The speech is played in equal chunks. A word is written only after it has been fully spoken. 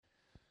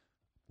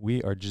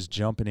We are just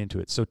jumping into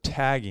it. So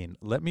tagging,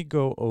 let me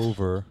go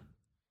over.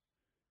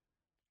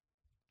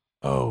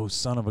 Oh,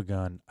 son of a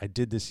gun. I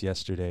did this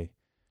yesterday.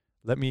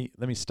 Let me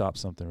stop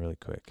something really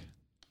quick.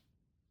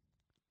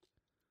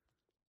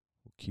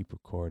 We'll keep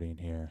recording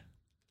here.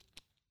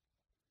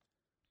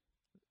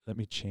 Let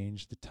me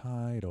change the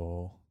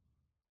title.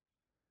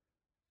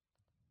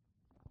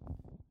 Live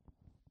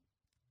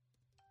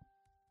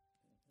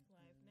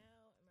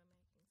now. Am I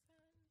making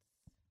sense?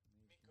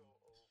 Let me go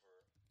over.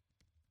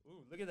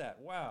 Ooh, look at that.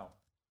 Wow.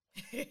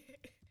 It's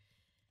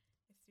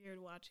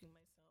weird watching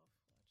myself.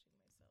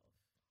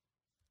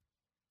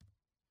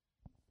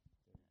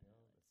 There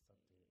we go.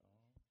 Let's update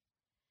all.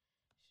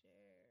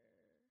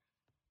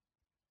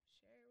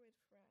 Share with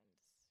friends.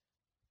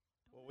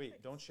 Well,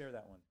 wait, don't share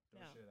that one.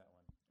 Don't share that one.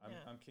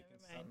 I'm kicking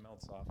never mind. something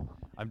else off.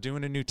 I'm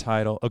doing a new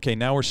title. Okay,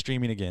 now we're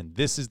streaming again.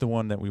 This is the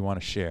one that we want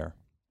to share.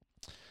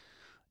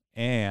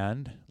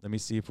 And let me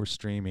see if we're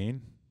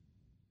streaming.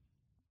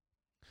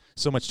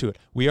 So much to it.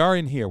 We are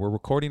in here. We're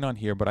recording on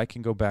here, but I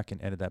can go back and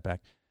edit that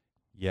back.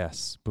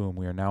 Yes, boom,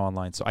 we are now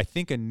online. So I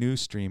think a new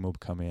stream will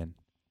come in.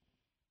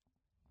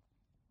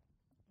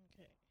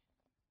 Okay.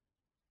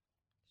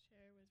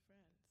 Share with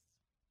friends.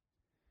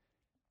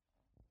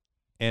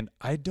 And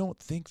I don't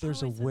think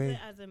there's a it says way. it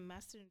as a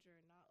messenger,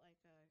 not like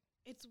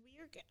a. It's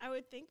weird. I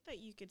would think that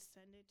you could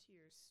send it to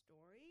your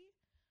story,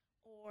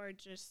 or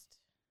just.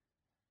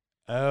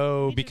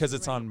 Oh, Let me because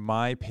just it's on write.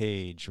 my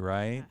page,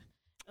 right? Yeah.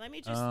 Let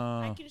me just.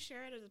 I can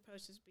share it as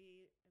opposed to just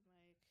be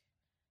like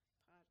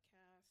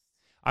podcast.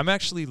 I'm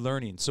actually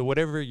learning. So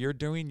whatever you're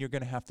doing, you're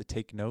going to have to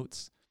take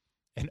notes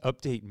and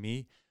update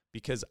me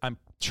because I'm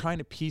trying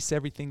to piece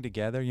everything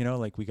together. You know,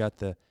 like we got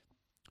the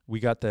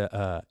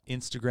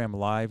Instagram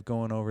Live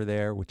going over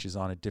there, which is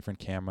on a different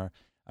camera.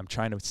 I'm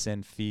trying to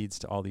send feeds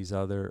to all these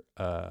other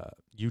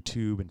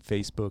YouTube and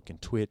Facebook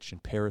and Twitch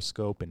and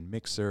Periscope and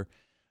Mixer.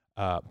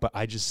 But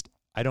I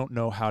don't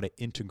know how to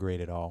integrate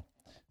it all.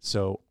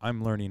 So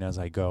I'm learning as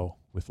I go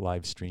with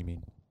live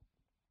streaming.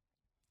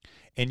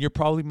 And you're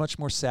probably much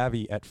more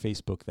savvy at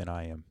Facebook than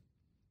I am.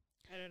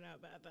 I don't know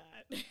about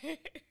that.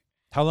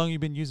 How long have you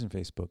been using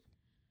Facebook?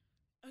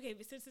 Okay,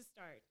 but since the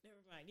start, never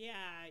mind.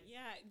 Yeah.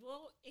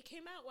 Well, it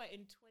came out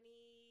in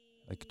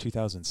like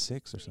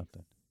 2006 or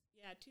something.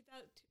 Yeah,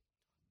 2006.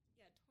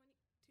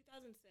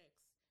 So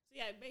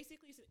yeah,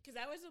 basically, because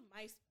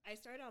I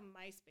started on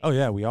MySpace. Oh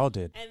yeah, we all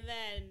did. And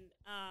then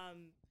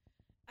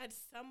at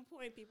some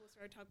point, people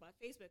started talking about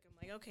Facebook. I'm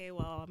like, okay,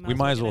 well, We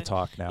might as well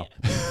talk now.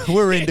 Yeah.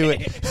 We're into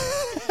it.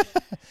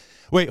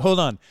 Wait, hold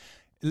on.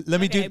 Let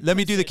me do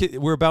the.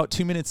 We're about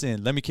 2 minutes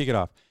in. Let me kick it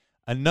off.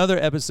 Another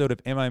episode of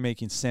Am I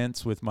Making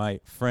Sense with my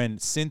friend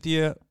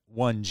Cynthia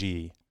Ng.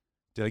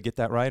 Did I get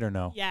that right or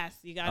no? Yes,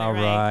 you got All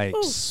it right.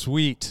 right,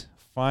 sweet.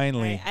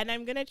 Finally. Right, and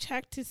I'm going to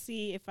check to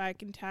see if I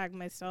can tag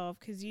myself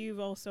because you've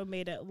also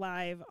made it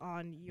live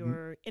on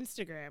your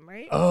Instagram,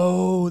 right?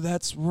 Oh,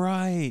 that's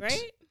right.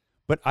 Right?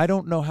 But I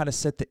don't know how to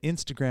set the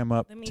Instagram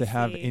up to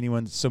have see.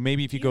 anyone. So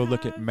maybe if you go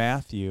look at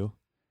Matthew,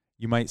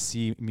 you might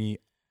see me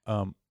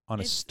on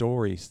a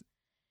story.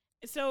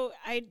 So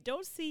I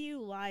don't see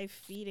you live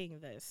feeding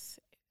this.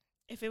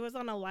 If it was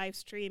on a live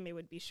stream, it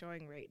would be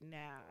showing right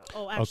now.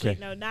 Oh, actually,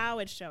 no, now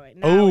it's showing.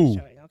 It's showing.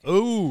 Okay.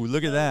 Oh,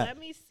 look at that. Let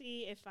me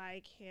see if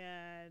I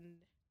can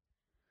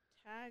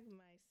tag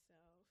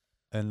myself.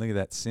 And look at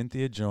that.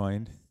 Cynthia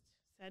joined.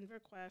 Send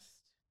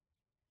request.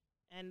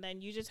 And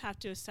then you just have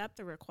to accept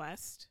the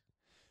request.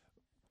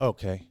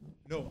 Okay.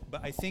 No,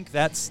 but I think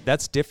that's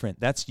different.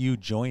 That's you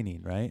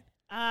joining, right?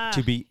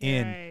 To be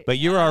in. Right. But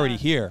you're already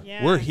here.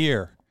 Yeah. We're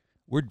here.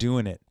 We're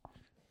doing it.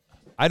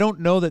 I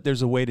don't know that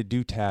there's a way to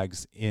do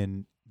tags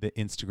in the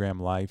Instagram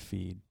live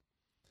feed.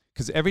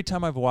 Because every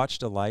time I've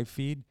watched a live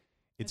feed,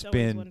 it's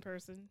been one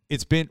person.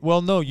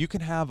 Well, no, you can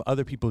have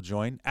other people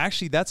join.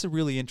 Actually, that's a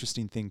really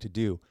interesting thing to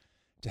do,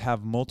 to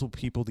have multiple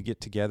people to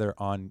get together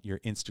on your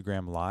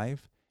Instagram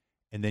live.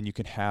 And then you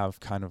can have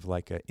kind of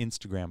like an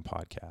Instagram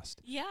podcast.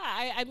 Yeah,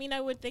 I mean,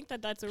 I would think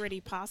that that's already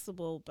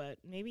possible, but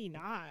maybe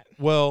not.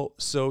 Well,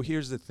 so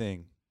here's the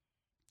thing.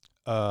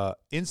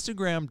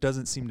 Instagram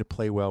doesn't seem to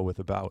play well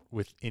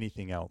with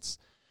anything else.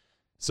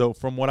 So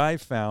from what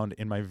I've found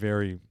in my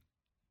very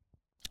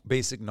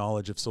basic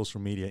knowledge of social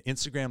media,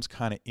 Instagram's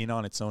kind of in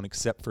on its own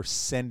except for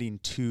sending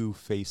to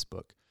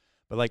Facebook.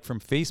 But like from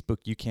Facebook,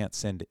 you can't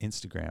send to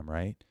Instagram,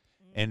 right?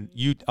 And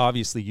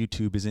obviously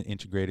YouTube isn't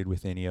integrated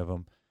with any of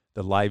them.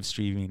 The live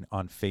streaming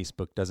on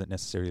Facebook doesn't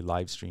necessarily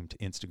live stream to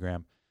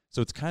Instagram.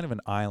 So it's kind of an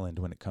island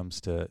when it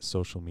comes to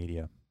social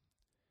media.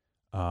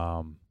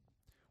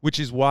 Which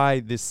is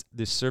why this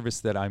service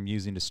that I'm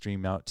using to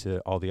stream out to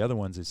all the other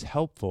ones is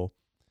helpful,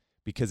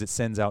 because it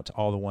sends out to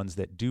all the ones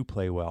that do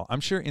play well. I'm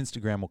sure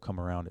Instagram will come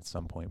around at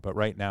some point, but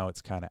right now it's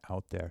kind of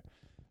out there.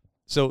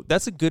 So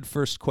that's a good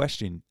first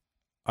question.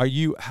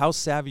 How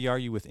savvy are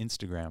you with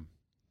Instagram?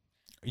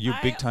 Are you a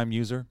big time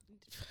user?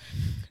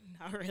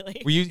 Not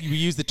really. We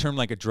use the term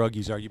like a drug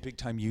user. Are you a big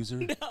time user?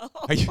 No.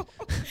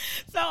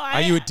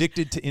 Are you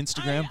addicted to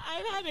Instagram?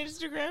 I've had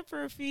Instagram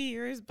for a few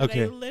years, but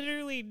I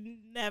literally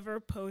never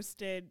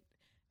posted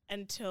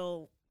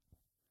until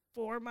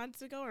 4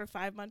 months ago or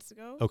 5 months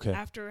ago. Okay.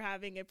 After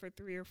having it for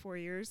 3 or 4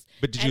 years.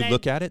 But did you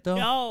look at it though?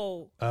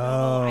 No.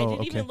 Oh, I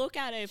didn't even look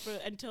at it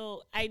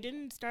until I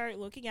didn't start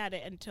looking at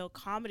it until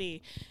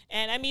comedy.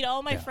 And I mean,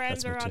 all my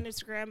friends are on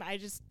Instagram. I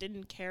just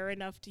didn't care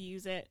enough to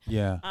use it.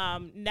 Yeah.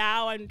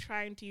 Now I'm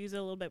trying to use it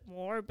a little bit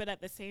more, but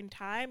at the same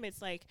time,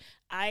 it's like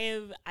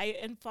I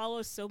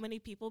unfollow so many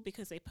people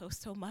because they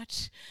post so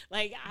much.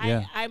 Like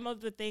I'm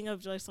of the thing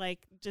of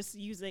just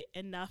use it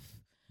enough.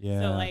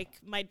 Yeah. So like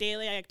my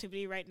daily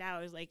activity right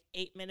now is like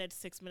 8 minutes,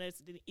 6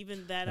 minutes.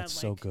 Even then, that's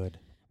so good.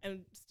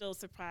 I'm still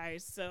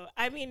surprised. So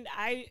I mean,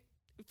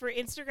 for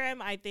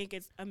Instagram, I think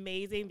it's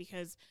amazing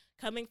because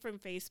coming from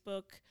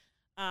Facebook,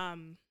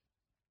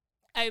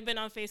 I've been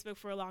on Facebook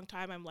for a long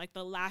time. I'm like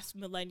the last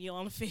millennial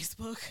on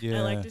Facebook.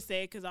 I like to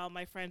say because all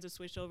my friends have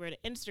switched over to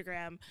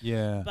Instagram.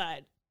 Yeah.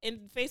 But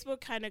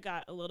Facebook kind of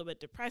got a little bit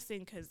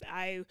depressing because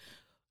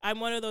I'm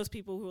one of those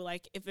people who,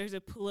 like, if there's a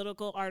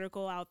political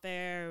article out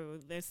there, or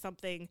there's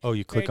something. Oh,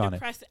 you click on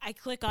it. I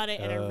click on it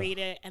and I read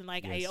it, and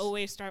like I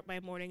always start my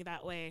morning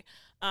that way.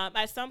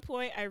 At some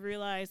point, I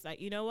realized that,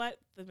 you know what,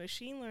 the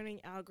machine learning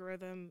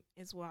algorithm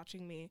is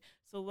watching me,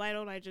 so why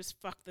don't I just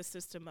fuck the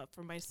system up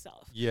for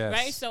myself? Yes.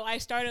 Right. So I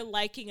started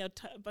liking a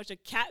bunch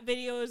of cat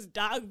videos,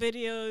 dog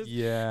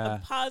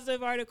videos,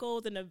 positive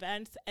articles and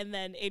events, and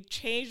then it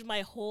changed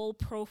my whole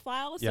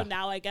profile. So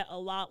now I get a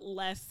lot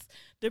less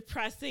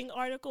depressing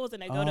articles,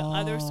 and I go to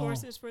other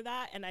sources for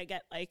that, and I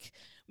get like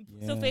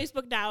so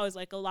Facebook now is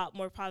like a lot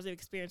more positive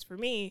experience for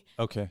me.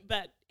 Okay.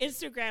 But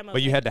Instagram,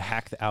 but you had to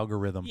hack the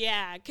algorithm.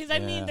 Yeah, because I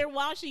mean they're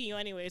watching you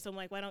anyway, so I'm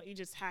like, why don't you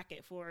just hack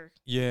it for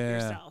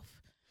yourself?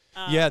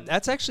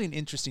 That's actually an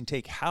interesting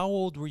take. How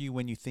old were you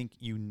when you think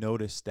you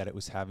noticed that it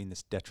was having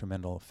this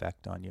detrimental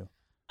effect on you?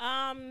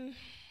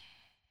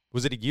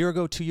 Was it a year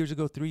ago, 2 years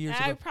ago, 3 years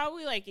ago?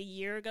 Probably like a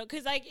year ago.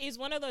 Because like it's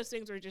one of those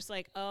things where just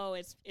like, oh,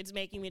 it's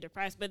making me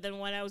depressed. But then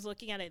when I was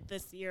looking at it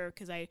this year,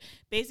 because I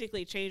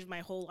basically changed my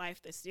whole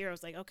life this year, I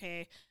was like,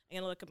 okay, I'm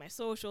going to look at my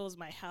socials,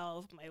 my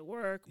health, my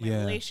work, my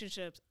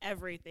relationships,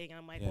 everything. And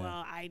I'm like,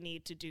 well, I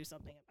need to do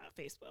something about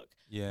Facebook.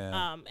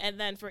 Yeah. And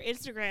then for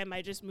Instagram,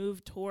 I just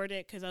moved toward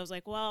it because I was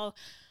like, well,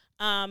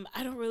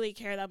 I don't really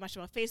care that much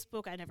about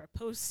Facebook. I never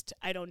post.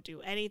 I don't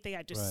do anything.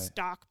 I just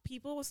stalk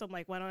people. So I'm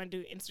like, why don't I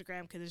do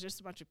Instagram? Because it's just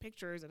a bunch of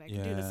pictures, and I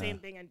can do the same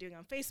thing I'm doing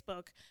on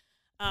Facebook.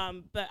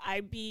 But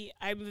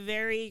I'm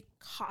very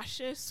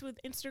cautious with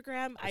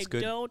Instagram. That's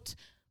good. Don't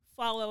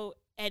follow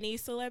any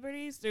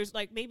celebrities. There's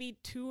like maybe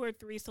 2 or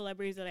 3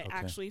 celebrities that I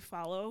actually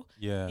follow.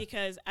 Yeah.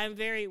 Because I'm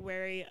very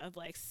wary of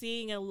like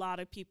seeing a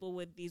lot of people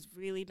with these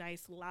really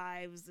nice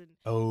lives and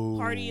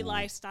party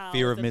lifestyles.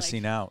 Fear of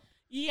missing out.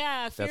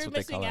 Yeah, fear of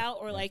missing out,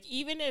 or like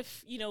even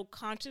if, you know,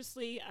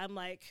 consciously I'm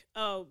like,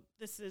 oh,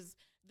 this is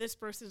this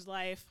person's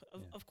life.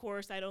 Of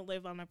course, I don't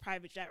live on a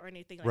private jet or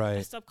anything like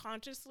that.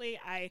 Subconsciously,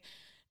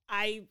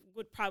 I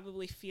would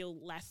probably feel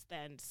less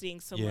than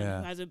seeing someone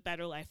who has a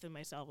better life than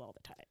myself all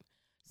the time.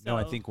 So, no,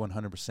 I think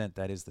 100%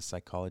 that is the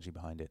psychology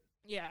behind it.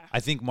 Yeah.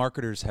 I think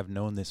marketers have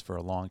known this for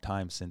a long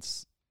time,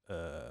 since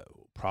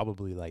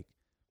probably like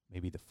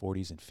maybe the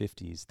 40s and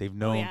 50s.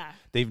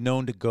 They've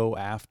known to go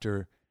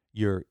after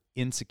your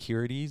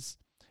insecurities.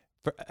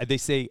 They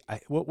say,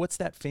 what's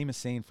that famous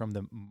saying from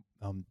the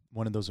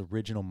one of those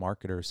original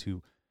marketers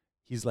who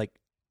he's like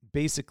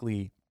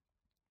basically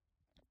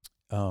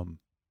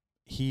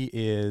he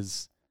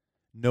is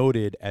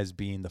noted as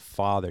being the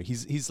father.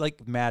 He's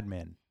like Mad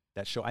Men,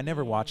 that show. I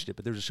never watched it,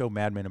 but there's a show,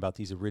 Mad Men, about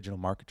these original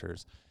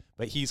marketers.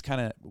 But he's kind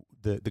of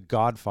the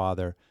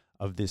godfather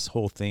of this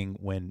whole thing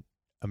when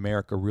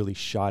America really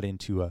shot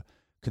into a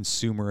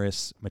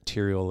consumerist,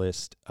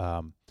 materialist,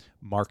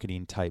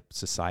 marketing type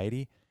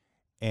society.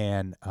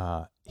 And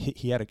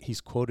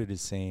he's quoted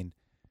as saying,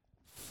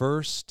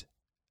 first,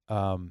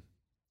 tell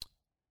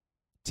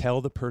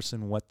the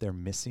person what they're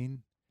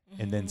missing,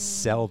 and then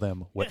sell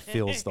them what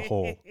fills the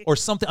hole, or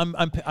something.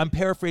 I'm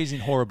paraphrasing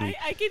horribly.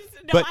 I can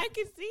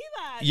see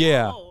that.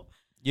 Yeah, no.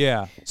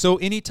 Yeah. So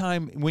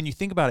anytime when you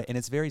think about it, and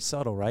it's very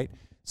subtle, right?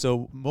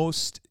 So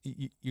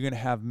you're gonna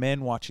have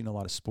men watching a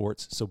lot of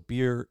sports. So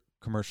beer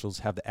commercials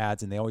have the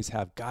ads, and they always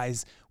have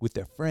guys with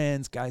their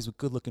friends, guys with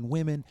good-looking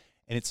women,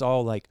 and it's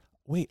all like,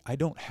 wait, I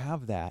don't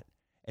have that.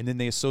 And then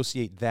they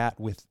associate that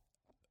with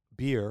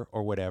beer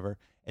or whatever,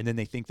 and then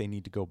they think they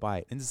need to go buy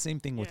it. And it's the same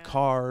thing with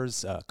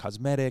cars,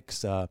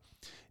 cosmetics,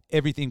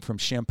 everything from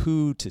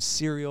shampoo to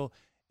cereal.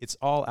 It's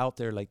all out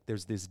there. Like,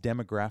 there's this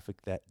demographic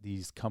that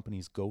these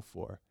companies go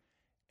for,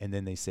 and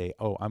then they say,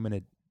 oh, I'm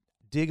going to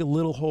dig a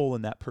little hole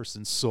in that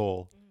person's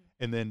soul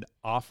and then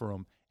offer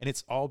them. And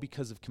it's all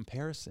because of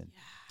comparison.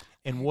 Yeah,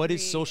 and what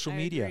is social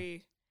media?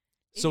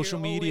 Social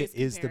media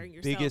is the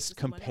biggest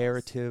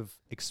comparative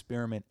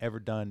experiment ever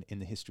done in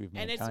the history of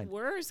mankind. And it's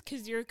worse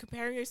because you're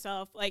comparing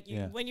yourself. Like,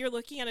 when you're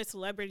looking at a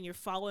celebrity and you're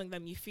following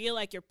them, you feel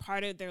like you're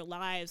part of their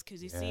lives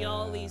because you see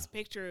all these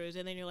pictures,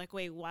 and then you're like,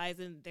 wait, why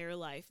isn't their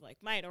life like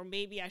mine? Or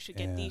maybe I should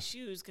get these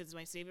shoes because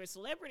my favorite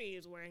celebrity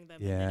is wearing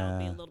them, and then I'll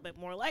be a little bit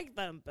more like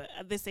them. But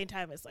at the same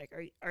time, it's like,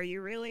 are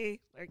you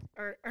really? Like,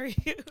 are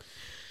you?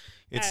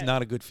 It's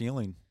not a good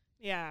feeling.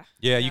 Yeah.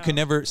 Yeah, you can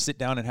never sit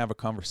down and have a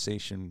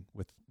conversation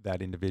with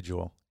that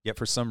individual. Yet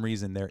for some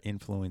reason they're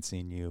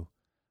influencing you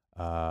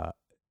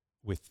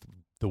with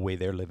the way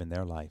they're living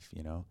their life,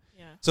 you know?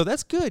 Yeah. So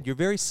that's good. You're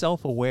very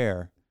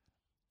self-aware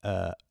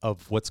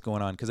of what's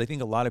going on. Because I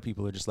think a lot of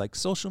people are just like,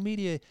 social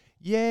media,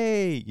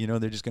 yay! You know,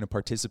 they're just going to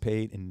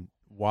participate and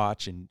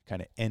watch and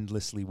kind of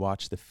endlessly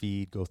watch the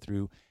feed go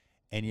through.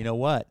 And you know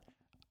what?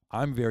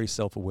 I'm very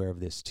self-aware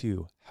of this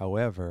too.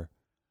 However,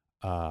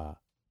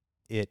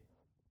 it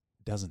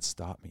doesn't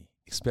stop me,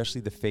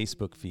 especially the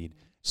Facebook feed.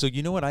 So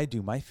you know what I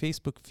do? My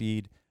Facebook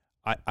feed,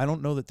 I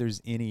don't know that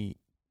there's any,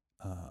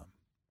 I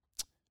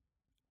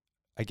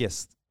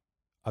guess,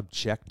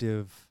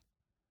 objective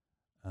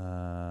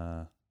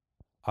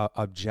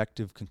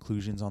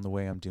conclusions on the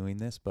way I'm doing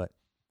this, but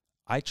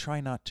I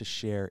try not to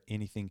share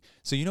anything.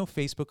 So you know,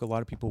 Facebook, a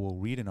lot of people will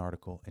read an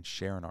article and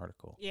share an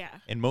article. Yeah.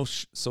 And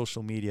most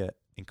social media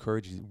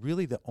encourages.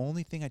 Really, the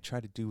only thing I try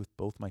to do with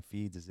both my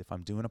feeds is if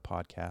I'm doing a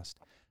podcast,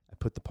 I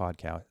put the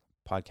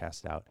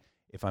podcast out.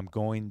 If I'm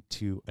going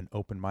to an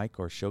open mic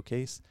or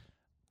showcase,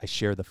 I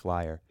share the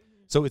flyer.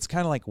 Mm-hmm. So it's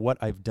kind of like what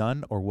I've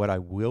done or what I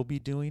will be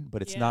doing,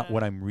 but it's not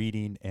what I'm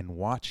reading and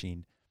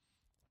watching,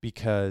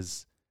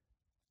 because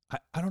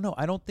I don't know.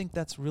 I don't think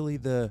that's really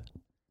the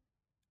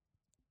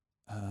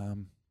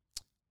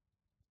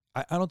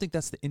I don't think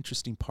that's the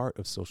interesting part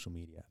of social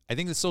media. I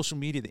think the social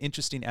media, the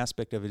interesting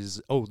aspect of it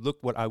is, oh, look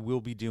what I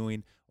will be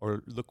doing,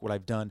 or look what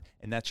I've done,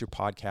 and that's your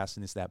podcast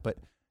and this, that. But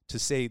to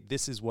say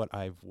this is what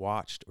I've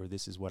watched or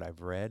this is what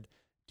I've read,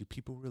 do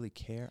people really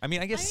care? I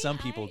mean, I guess some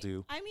people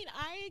do. I mean,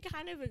 I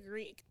kind of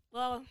agree.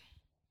 Well,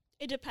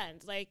 it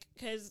depends, like,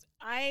 because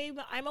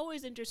I'm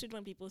always interested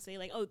when people say,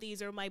 like, oh,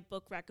 these are my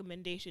book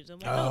recommendations. I'm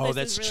like, oh,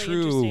 this is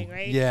really interesting,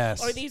 right?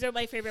 Yes. Or these are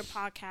my favorite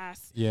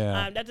podcasts.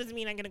 Yeah. That doesn't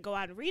mean I'm going to go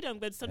out and read them,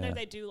 but sometimes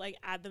I do, like,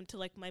 add them to,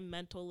 like, my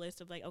mental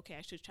list of, like, okay,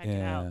 I should check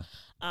it out.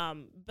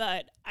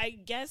 But I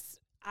guess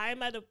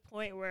I'm at a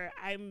point where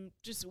I'm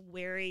just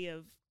wary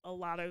of a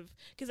lot of,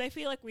 because I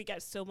feel like we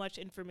get so much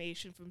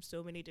information from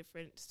so many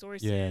different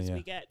sources. Yeah.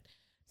 We get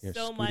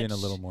so much. In a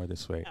little more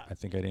this way. I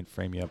think I didn't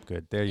frame you up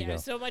good. There you go.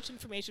 So much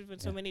information from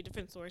so many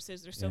different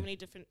sources. There's so many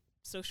different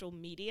social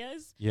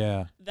medias.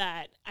 Yeah.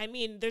 That, I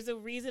mean, there's a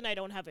reason I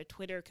don't have a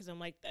Twitter, because I'm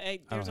like,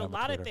 there's a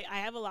lot of I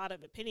have a lot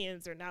of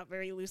opinions. They're not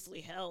very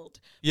loosely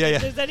held. Yeah.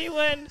 Does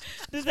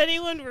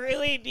anyone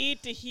really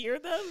need to hear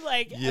them?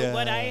 Like,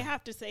 what I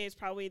have to say is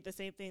probably the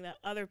same thing that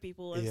other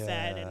people have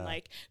said. And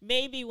like,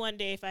 maybe one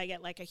day if I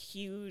get like a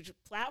huge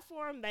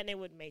platform, then it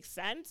would make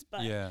sense.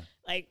 But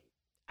like,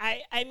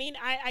 I mean,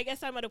 I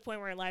guess I'm at a point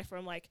where in life where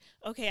I'm like,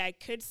 okay, I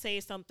could say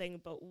something,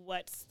 but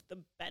what's the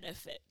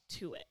benefit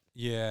to it?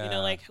 Yeah. You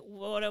know, like,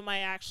 what am I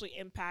actually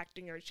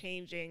impacting or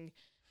changing?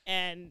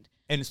 And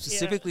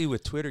specifically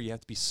with Twitter, you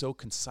have to be so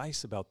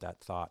concise about that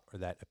thought or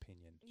that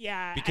opinion.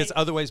 Yeah. Because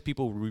otherwise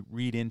people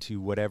read into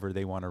whatever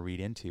they want to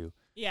read into.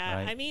 Yeah.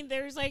 Right? I mean,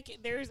 there's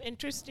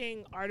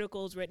interesting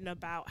articles written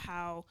about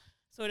how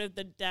sort of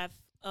the death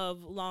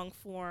of long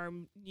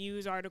form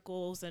news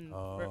articles and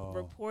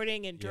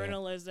reporting and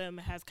journalism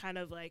has kind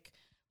of like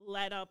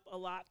led up a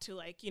lot to,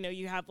 like, you know,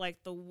 you have like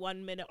the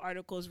 1 minute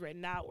articles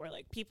written out where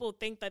like people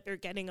think that they're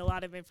getting a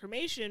lot of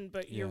information,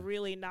 but you're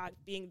really not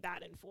being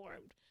that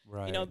informed.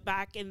 Right. You know,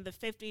 back in the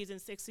 50s and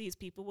 60s,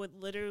 people would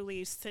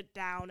literally sit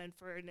down and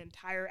for an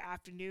entire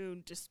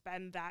afternoon just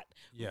spend that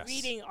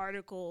reading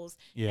articles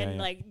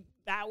like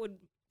that would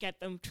get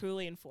them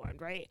truly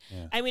informed, right?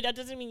 Yeah. I mean, that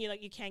doesn't mean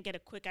you can't get a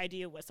quick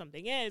idea of what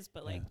something is,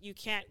 but like you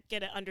can't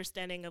get an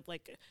understanding of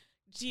like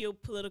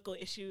geopolitical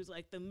issues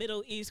like the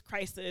Middle East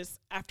crisis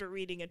after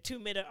reading a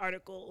 2-minute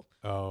article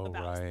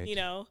about, you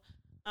know?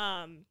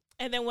 And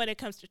then when it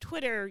comes to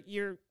Twitter,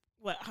 you're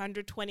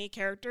 120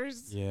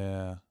 characters?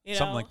 Yeah. You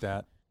something know? like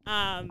that.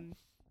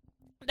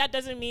 That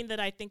doesn't mean that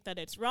I think that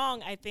it's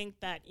wrong. I think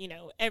that, you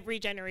know, every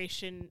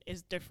generation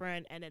is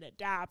different and it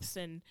adapts,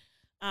 and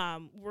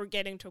we're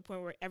getting to a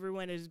point where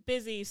everyone is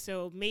busy,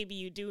 so maybe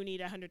you do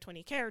need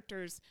 120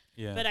 characters.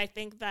 Yeah. But I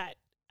think that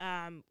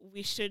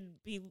we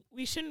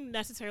shouldn't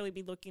necessarily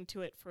be looking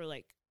to it for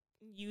like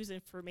news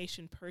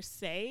information per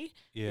se.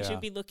 Yeah. We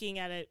should be looking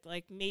at it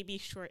like maybe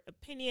short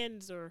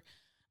opinions or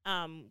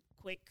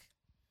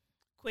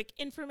quick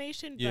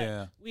information,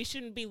 but we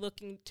shouldn't be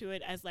looking to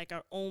it as like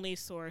our only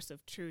source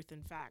of truth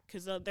and fact,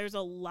 because there's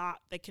a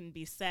lot that can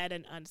be said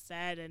and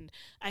unsaid, and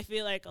I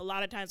feel like a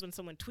lot of times when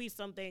someone tweets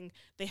something,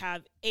 they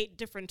have 8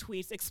 different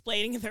tweets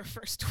explaining their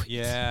first tweet.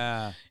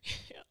 Yeah.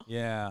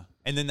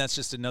 And then that's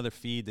just another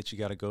feed that you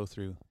got to go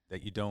through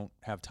that you don't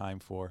have time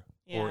for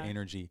or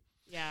energy.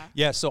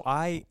 Yeah. So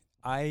I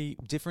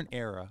different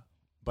era,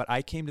 but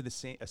I came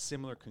to a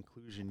similar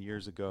conclusion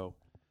years ago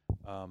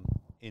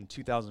in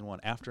 2001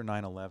 after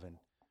 9/11.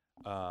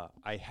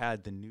 I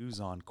had the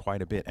news on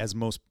quite a bit, as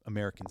most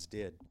Americans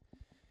did.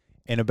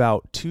 And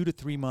about 2 to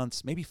 3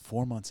 months, maybe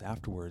 4 months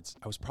afterwards,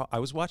 I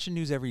was watching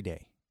news every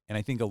day, and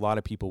I think a lot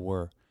of people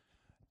were.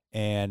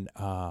 And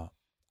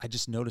I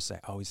just noticed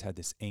I always had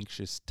this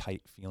anxious,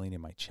 tight feeling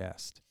in my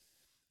chest.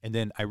 And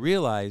then I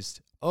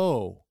realized,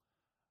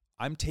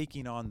 I'm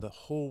taking on the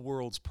whole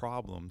world's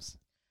problems,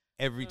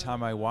 every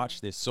time I watch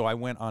this. So I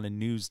went on a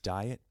news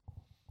diet,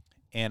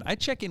 and I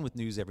check in with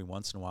news every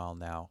once in a while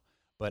now,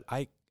 but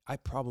I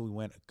probably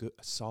went a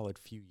solid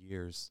few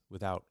years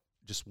without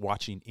just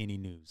watching any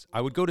news.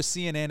 I would go to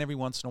CNN every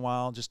once in a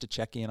while just to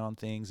check in on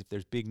things. If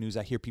there's big news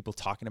I hear people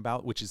talking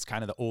about, which is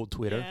kind of the old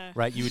Twitter,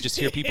 right? You would just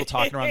hear people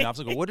talking around the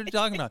office, go, what are they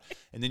talking about?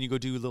 And then you go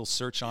do a little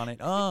search on it.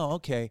 Oh,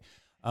 okay.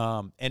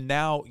 And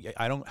now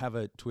I don't have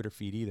a Twitter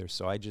feed either,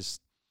 so I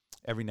just,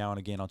 every now and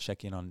again, I'll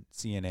check in on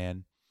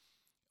CNN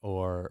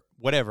or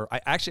whatever.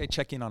 I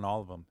check in on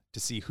all of them to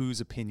see whose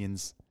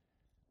opinions,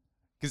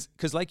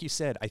 because like you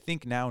said, I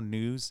think now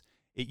news,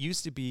 it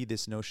used to be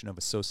this notion of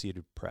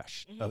Associated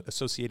Press,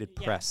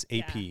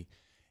 AP. Yeah.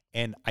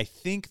 And I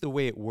think the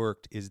way it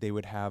worked is they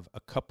would have a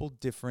couple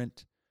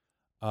different,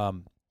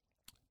 I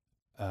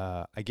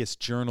guess,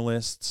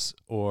 journalists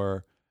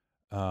or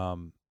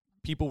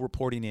people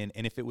reporting in.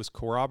 And if it was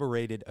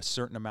corroborated a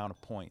certain amount of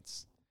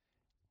points,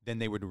 then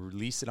they would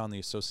release it on the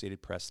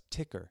Associated Press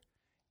ticker.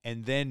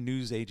 And then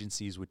news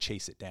agencies would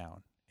chase it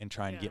down and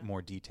try and get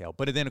more detail.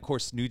 But then, of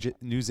course,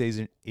 news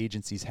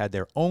agencies had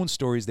their own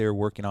stories they were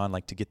working on,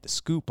 like to get the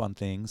scoop on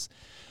things.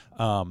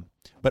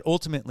 But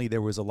ultimately,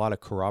 there was a lot of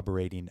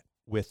corroborating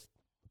with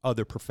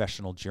other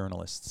professional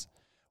journalists.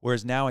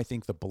 Whereas now I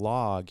think the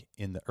blog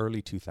in the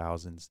early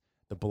 2000s,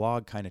 the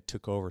blog kind of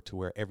took over to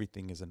where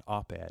everything is an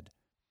op-ed.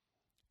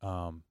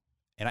 And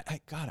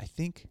I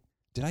think,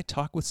 did I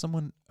talk with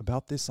someone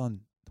about this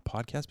on the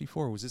podcast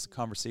before? Or was this a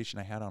conversation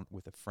I had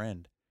with a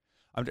friend?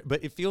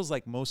 But it feels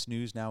like most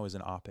news now is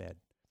an op-ed.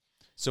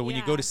 So when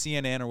you go to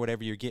CNN or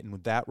whatever, you're getting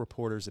that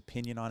reporter's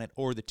opinion on it,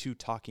 or the two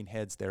talking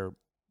heads that are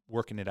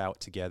working it out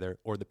together,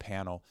 or the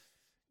panel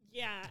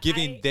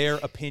giving their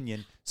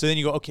opinion. So then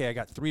you go, okay, I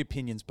got 3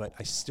 opinions, but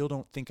I still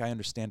don't think I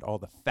understand all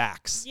the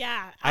facts.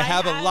 Yeah. I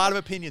have a lot of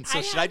opinions.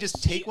 So should I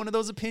just take one of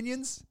those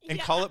opinions and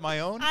call it my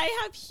own? I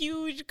have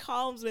huge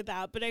columns with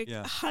that, but I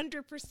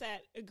 100%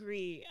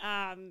 agree.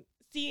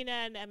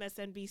 CNN,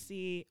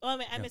 MSNBC. Well,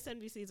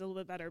 MSNBC is a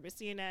little bit better, but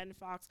CNN,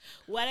 Fox,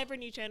 whatever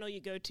new channel you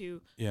go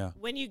to,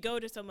 when you go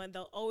to someone,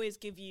 they'll always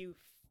give you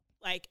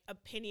like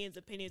opinions.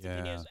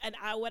 And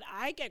what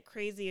I get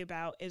crazy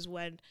about is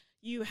when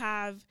you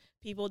have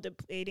people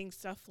debating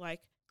stuff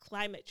like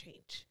climate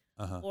change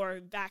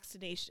or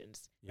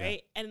vaccinations,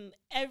 right? And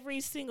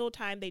every single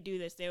time they do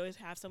this, they always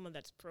have someone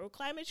that's pro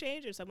climate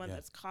change or someone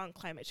that's con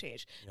climate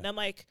change. And I'm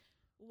like,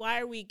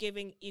 why are we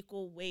giving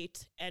equal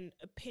weight and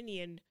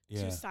opinion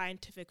to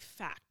scientific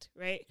fact,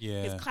 right?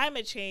 Because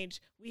climate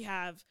change, we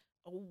have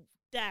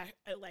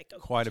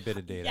quite a bit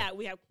of data. Yeah,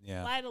 we have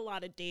quite a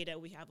lot of data.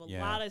 We have a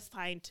lot of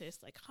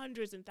scientists, like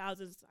hundreds and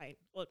thousands,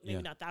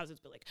 maybe not thousands,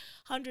 but like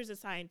hundreds of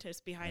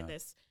scientists behind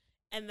this.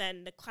 And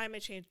then the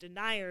climate change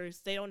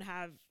deniers, they don't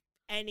have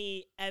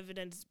any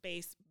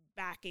evidence-based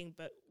backing,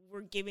 but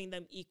we're giving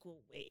them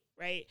equal weight,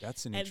 right?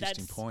 That's an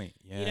interesting point.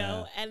 Yeah. You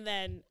know, and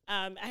then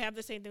I have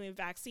the same thing with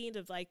vaccines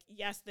of like,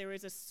 yes, there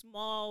is a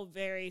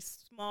very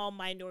small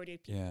minority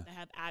of people that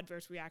have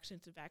adverse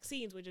reactions to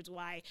vaccines, which is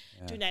why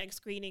genetic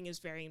screening is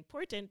very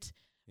important.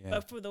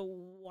 But for the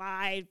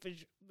wide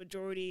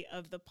majority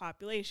of the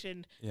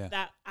population,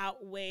 that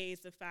outweighs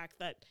the fact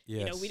that,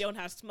 you know, we don't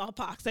have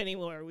smallpox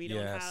anymore. We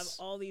don't have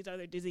all these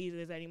other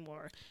diseases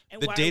anymore.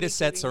 And the data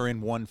sets are in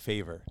one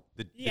favor.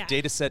 The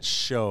data sets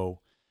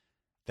show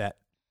that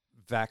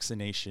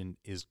vaccination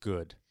is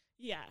good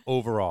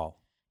overall.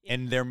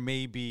 And there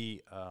may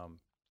be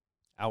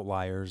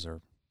outliers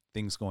or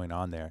things going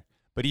on there.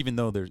 But even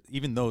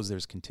those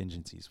there's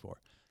contingencies for.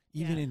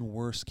 Even in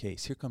worst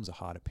case, here comes a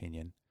hot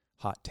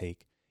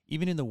take.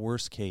 Even in the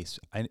worst case,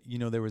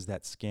 there was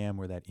that scam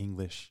where that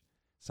English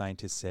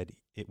scientist said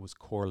it was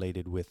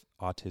correlated with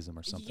autism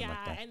or something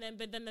like that.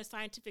 But then the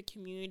scientific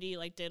community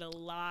did a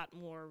lot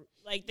more.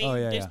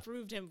 They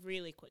disproved him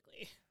really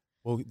quickly.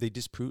 Well, they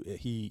disproved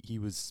he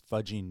was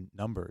fudging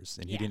numbers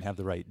and he didn't have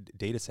the right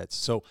data sets.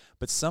 So,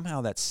 but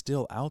somehow that's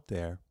still out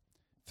there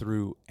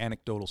through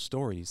anecdotal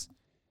stories.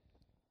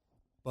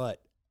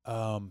 But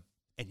I'm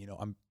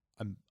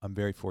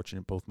very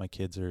fortunate. Both my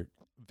kids are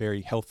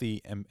very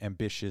healthy and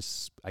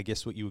ambitious. I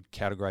guess what you would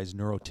categorize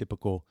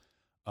neurotypical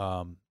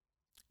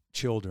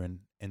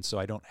children, and so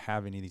I don't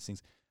have any of these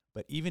things.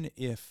 But even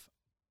if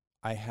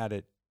I had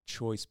a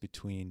choice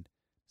between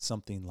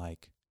something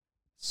like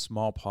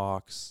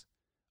smallpox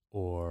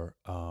or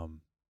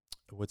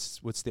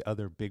what's the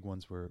other big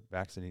ones we're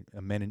vaccinating?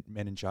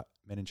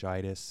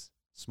 Meningitis,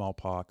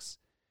 smallpox.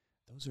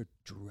 Those are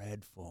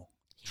dreadful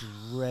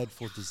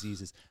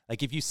diseases.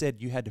 Like if you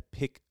said you had to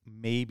pick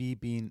maybe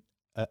being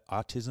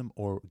autism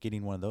or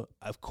getting one of those,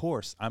 of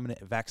course I'm going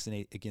to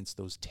vaccinate against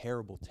those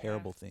terrible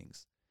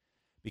things,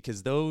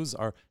 because those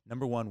are,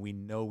 number one, we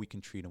know we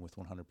can treat them with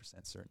 100%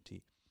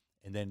 certainty.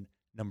 And then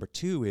number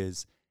two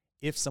is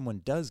if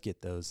someone does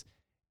get those,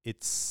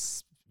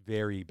 it's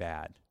very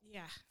bad.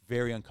 Yeah.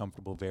 Very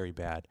uncomfortable, very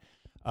bad.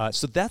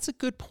 So that's a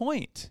good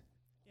point.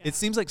 Yeah. It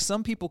seems like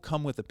some people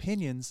come with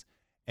opinions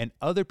and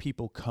other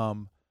people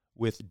come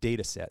with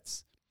data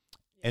sets.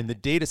 Yeah. And the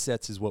data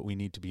sets is what we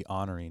need to be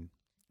honoring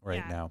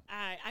right now.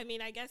 I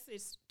mean, I guess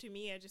it's, to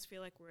me, I just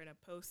feel like we're in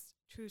a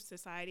post-truth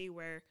society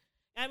where,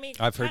 I mean,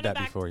 I've heard that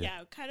before.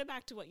 Yeah, kind of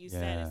back to what you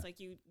said. It's like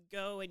you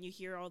go and you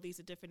hear all these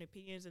different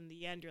opinions. In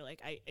the end, you're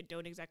like, I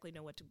don't exactly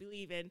know what to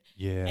believe in.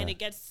 Yeah. And it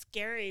gets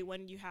scary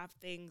when you have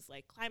things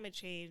like climate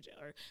change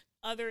or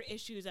other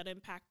issues that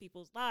impact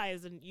people's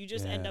lives. And you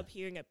just end up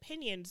hearing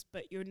opinions,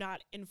 but you're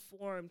not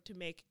informed to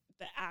make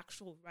the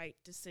actual right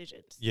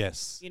decisions.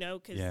 Yes. You know,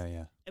 because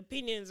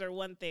opinions are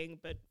one thing,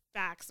 but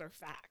facts are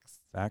facts.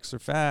 Facts are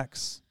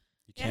facts.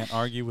 You can't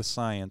argue with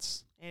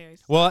science.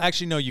 Anyways. Well,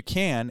 actually, no, you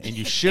can and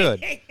you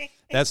should.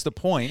 That's the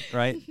point,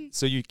 right?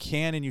 So you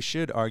can and you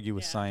should argue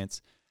with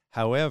science.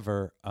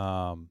 However,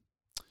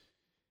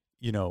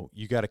 you know,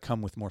 you got to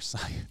come with more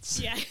science.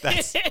 Yeah.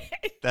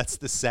 That's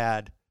the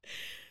sad.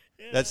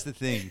 Yeah. That's the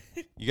thing.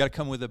 You got to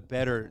come with a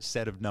better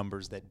set of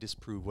numbers that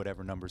disprove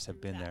whatever numbers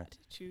have been there.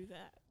 True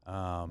that.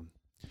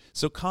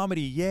 So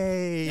comedy,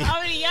 yay!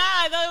 Comedy,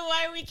 yeah. That's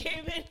why we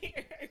came in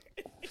here.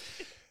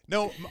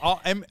 No,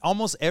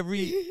 almost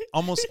every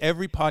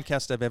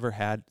podcast I've ever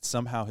had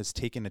somehow has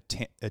taken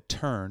a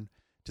turn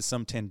to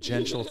some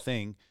tangential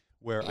thing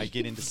where I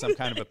get into some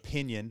kind of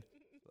opinion.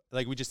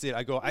 Like we just did.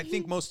 I go, I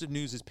think most of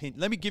news is opinion.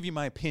 Let me give you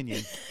my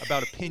opinion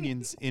about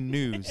opinions in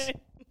news.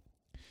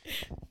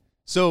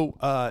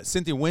 So,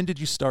 Cynthia, when did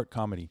you start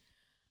comedy?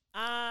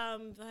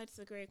 That's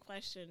a great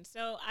question.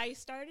 So I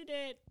started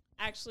it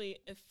actually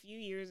a few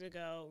years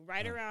ago,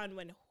 right around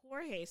when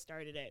Jorge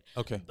started it.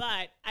 Okay.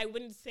 But I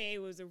wouldn't say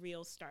it was a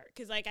real start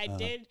because like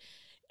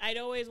I'd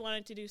always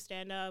wanted to do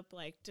stand up,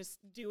 like just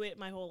do it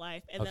my whole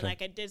life. And then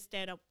like I did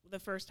stand up the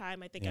first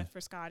time, I think at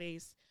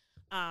Friscotti's,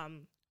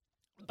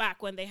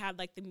 back when they had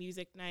like the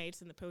music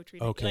nights and the poetry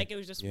night. Like it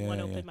was just one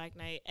open mic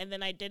night. And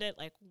then I did it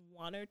like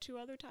one or two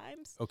other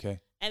times. Okay.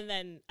 And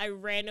then I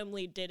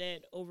randomly did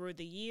it over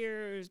the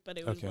years, but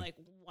it was like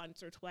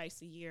once or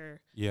twice a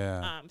year.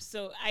 Yeah.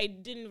 So I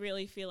didn't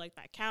really feel like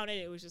that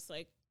counted. It was just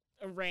like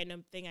a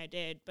random thing I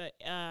did. But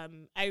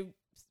I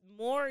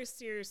more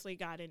seriously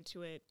got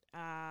into it,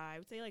 I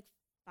would say like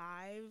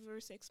 5 or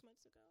 6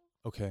 months ago.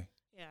 Okay.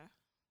 Yeah.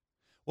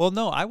 Well,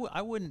 no,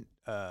 I wouldn't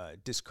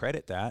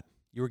discredit that.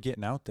 You were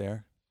getting out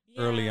there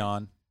early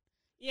on.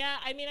 Yeah,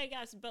 I mean, I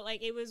guess, but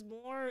like it was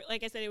more,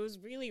 like I said, it was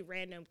really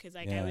random because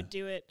like I would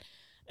do it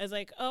as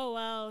like, oh,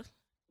 well,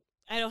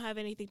 I don't have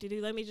anything to do.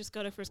 Let me just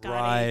go to Friscotti.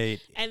 Right.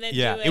 And then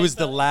do it. It was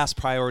the last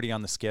priority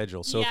on the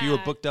schedule. So if you were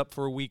Yeah. booked up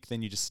for a week,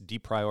 then you just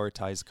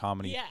deprioritize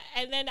comedy. Yeah,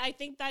 and then I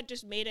think that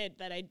just made it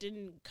that I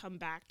didn't come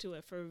back to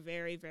it for a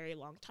very, very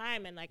long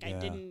time. And like I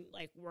didn't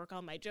like work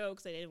on my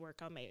jokes. I didn't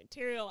work on my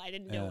material. I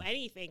didn't know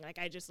anything. Like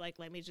I just like,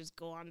 let me just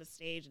go on the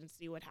stage and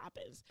see what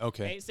happens.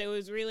 Okay. Right? So it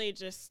was really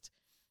just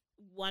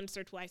once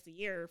or twice a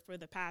year for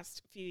the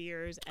past few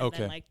years. And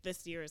then like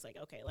this year is like,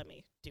 okay, let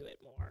me do it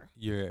more.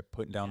 You're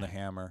putting down the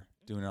hammer,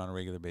 doing it on a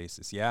regular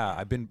basis.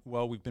 Yeah,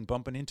 we've been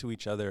bumping into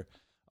each other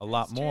a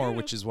lot more,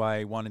 which is why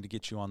I wanted to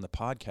get you on the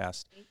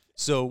podcast.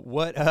 So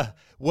what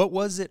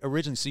was it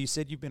originally? So you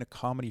said you've been a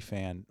comedy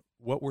fan.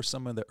 What were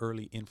some of the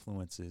early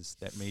influences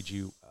that made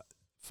you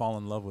fall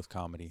in love with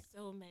comedy?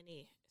 So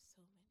many.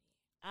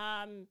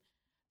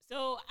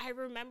 So I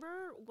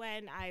remember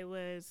when I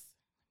was,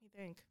 let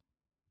me think,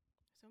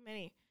 so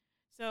many.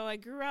 So I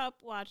grew up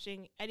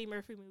watching Eddie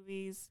Murphy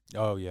movies.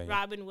 Oh, yeah.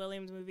 Robin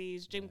Williams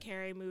movies, Jim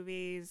Carrey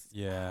movies.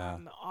 Yeah.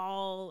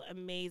 All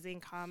amazing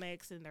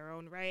comics in their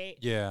own right.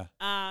 Yeah.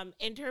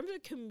 In terms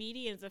of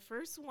comedians, the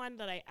first one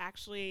that I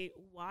actually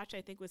watched,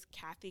 I think, was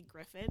Kathy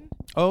Griffin.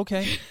 Oh,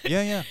 okay.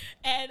 Yeah.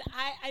 And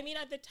I mean,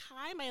 at the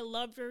time, I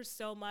loved her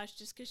so much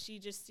just because she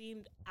just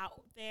seemed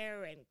out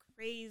there and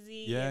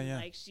crazy. Yeah, and, yeah.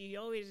 like, she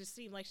always just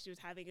seemed like she was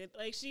having it.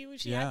 Like, she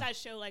had that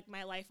show, like,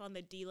 My Life on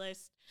the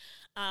D-List.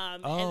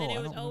 And then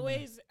it was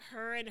always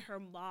her and her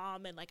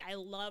mom. And, like, I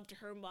loved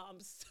her mom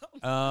so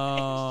much.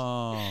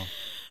 Oh.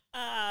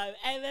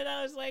 And then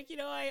I was like, you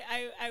know,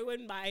 I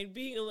wouldn't mind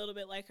being a little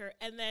bit like her.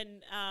 And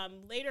then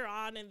later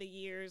on in the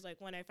years,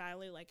 like when I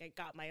finally like I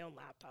got my own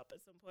laptop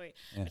at some point,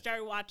 I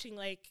started watching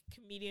like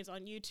comedians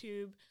on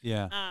YouTube.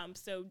 Yeah.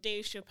 So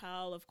Dave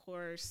Chappelle, of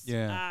course.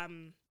 Yeah.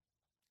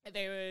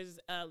 There was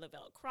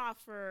Lavelle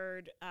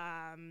Crawford.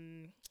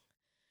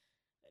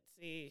 Let's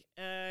see,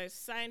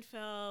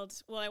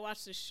 Seinfeld. Well, I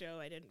watched the show.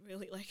 I didn't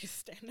really like his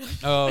stand-up.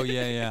 Oh,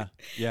 yeah.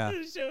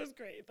 The show was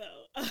great,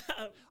 though.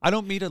 I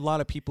don't meet a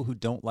lot of people who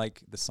don't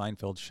like the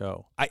Seinfeld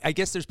show. I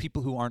guess there's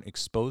people who aren't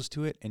exposed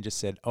to it and just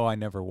said, oh, I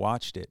never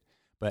watched it.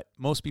 But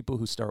most people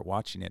who start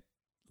watching it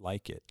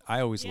like it.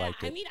 I always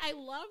liked it.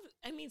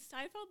 I mean,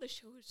 Seinfeld, the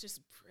show is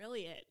just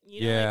brilliant.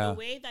 You know, like the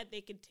way that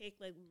they could take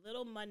like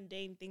little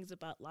mundane things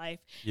about life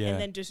and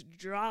then just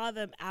draw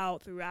them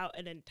out throughout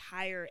an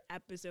entire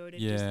episode.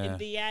 And just in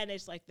the end,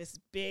 it's like this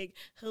big,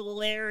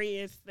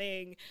 hilarious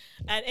thing.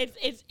 And it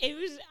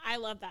was, I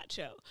love that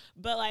show.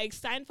 But like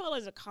Seinfeld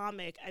as a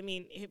comic, I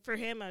mean, for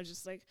him, I was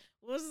just like,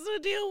 what's the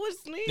deal with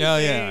sneezing? Oh,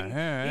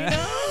 yeah. You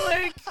know,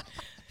 like...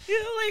 You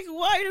know, like,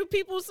 why do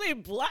people say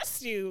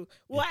bless you?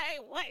 Why?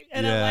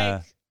 And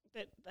I'm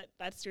like,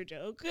 that's your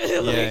joke.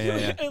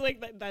 Yeah.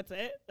 Like that's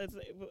it. That's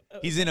it.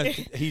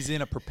 He's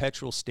in a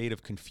perpetual state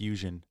of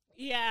confusion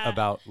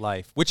about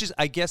life, which is,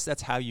 I guess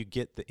that's how you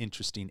get the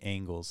interesting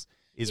angles,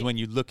 is when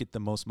you look at the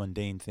most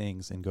mundane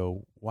things and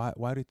go,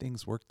 why do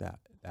things work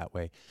that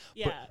way?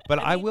 Yeah. But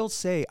I will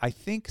say, I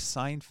think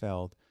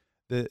Seinfeld,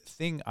 the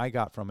thing I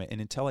got from it, and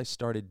until I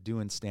started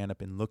doing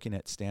stand-up and looking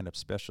at stand-up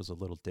specials a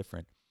little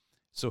different,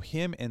 so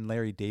him and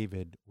Larry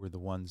David were the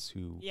ones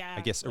who,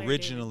 I guess, Larry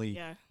originally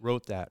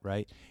wrote that,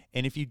 right?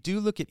 And if you do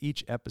look at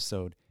each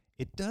episode,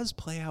 it does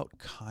play out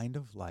kind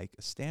of like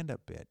a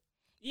stand-up bit.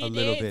 It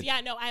is.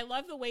 Yeah, no, I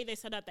love the way they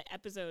set up the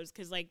episodes,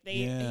 because like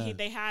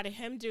they had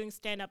him doing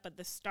stand-up at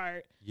the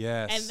start.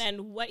 Yes. And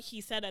then what he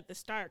said at the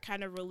start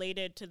kind of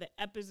related to the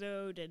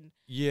episode. And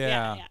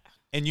yeah.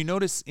 And you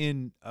notice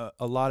in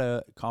a lot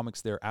of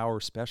comics, their hour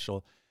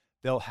special,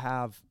 they'll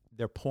have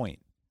their point.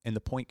 And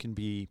the point can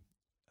be,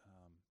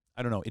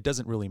 I don't know, it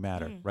doesn't really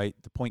matter, right?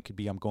 The point could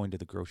be, I'm going to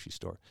the grocery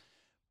store.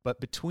 But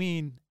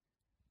between,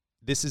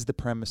 this is the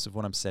premise of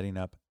what I'm setting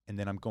up, and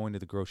then I'm going to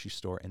the grocery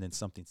store, and then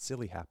something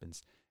silly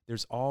happens,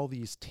 there's all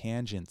these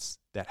tangents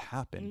that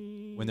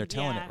happen when they're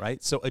telling it,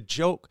 right? So a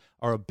joke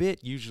or a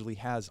bit usually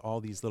has all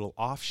these little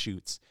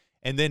offshoots.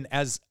 And then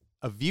as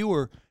a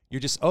viewer, you're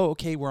just, oh,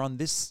 okay, we're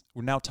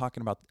now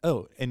talking about,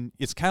 and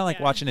it's kind of like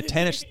watching a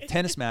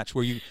tennis match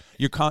where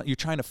you're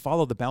trying to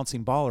follow the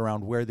bouncing ball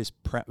around where this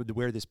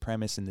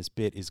premise and this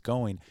bit is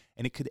going,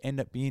 and it could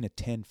end up being a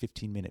 10,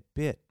 15-minute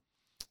bit.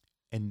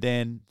 And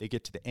then they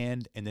get to the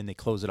end, and then they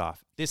close it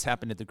off. This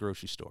happened at the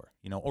grocery store,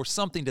 or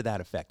something to that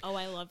effect. Oh,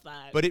 I love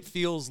that. But it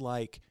feels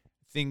like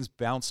things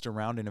bounced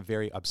around in a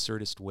very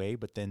absurdist way,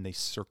 but then they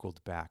circled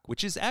back,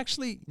 which is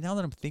actually, now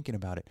that I'm thinking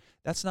about it,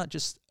 that's not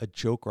just a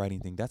joke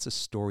writing thing. That's a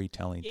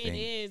storytelling thing. It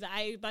is.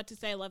 I was about to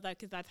say I love that,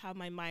 because that's how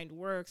my mind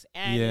works.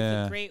 And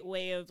it's a great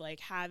way of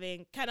like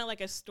having kind of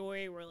like a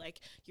story where like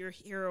your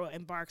hero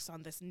embarks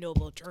on this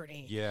noble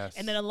journey. Yes.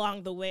 And then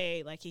along the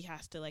way, like he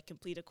has to like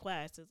complete a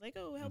quest. It's like,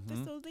 oh, help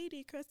this old lady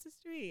across the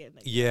street. And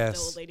then the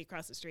old lady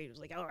across the street was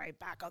like, all right,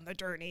 back on the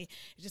journey.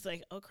 It's just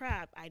like, oh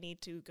crap, I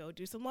need to go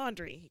do some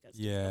laundry. He goes,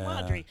 do some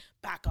laundry,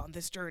 back on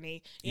this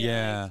journey. You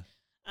know, like,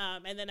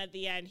 and then at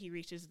the end, he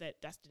reaches that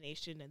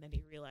destination, and then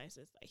he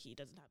realizes that he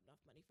doesn't have enough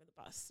money for the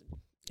bus.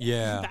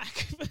 And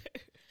back.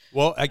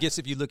 Well, I guess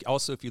if you look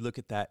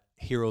at that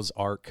hero's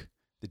arc,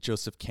 the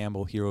Joseph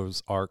Campbell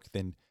hero's arc,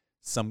 then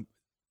some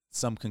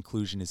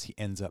conclusion is he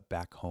ends up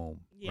back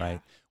home,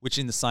 right? Which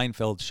in the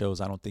Seinfeld shows,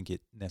 I don't think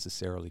it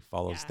necessarily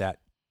follows that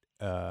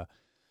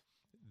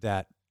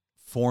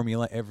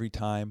formula every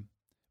time.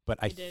 But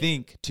I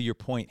think, to your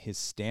point, his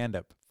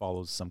stand-up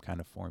follows some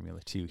kind of formula,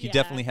 too. He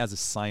definitely has a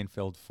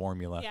Seinfeld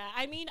formula. Yeah,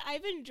 I mean,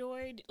 I've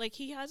enjoyed, like,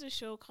 he has a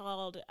show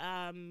called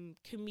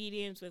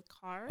Comedians with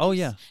Cars. Oh,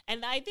 yeah.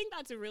 And I think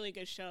that's a really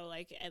good show.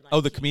 Like,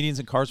 the Comedians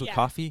in Cars with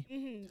Coffee?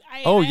 Mm-hmm.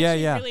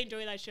 I really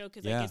enjoy that show,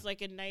 because like, it's,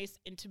 like, a nice,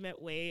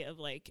 intimate way of,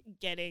 like,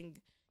 getting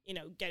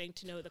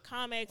to know the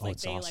comics. Like,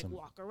 they, awesome. like,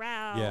 walk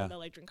around, they'll,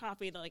 like, drink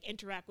coffee, they'll, like,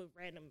 interact with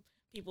random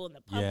people in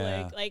the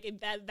public, like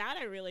that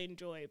I really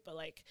enjoy. But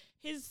like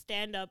his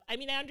stand-up, I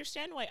mean, I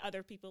understand why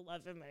other people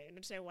love him. I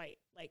understand why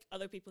like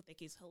other people think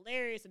he's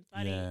hilarious and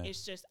funny.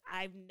 It's just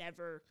I've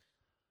never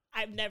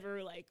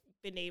like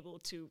been able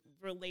to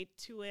relate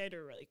to it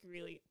or like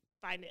really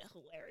find it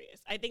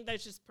hilarious. I think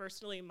that's just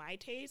personally my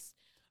taste,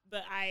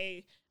 but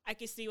I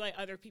can see why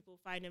other people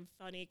find him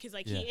funny, because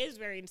like he is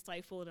very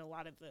insightful in a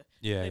lot of the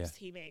clips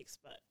he makes.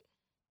 But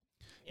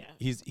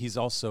he's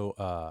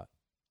also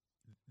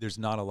there's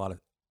not a lot of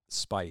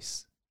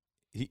spice.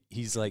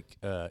 He's like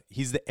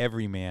he's the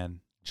everyman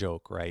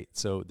joke, right?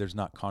 So there's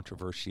not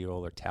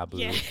controversial or taboo.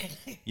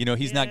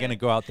 He's not going to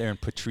go out there and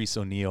Patrice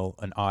O'Neill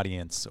an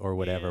audience or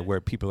whatever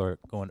where people are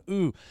going,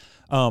 ooh.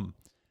 I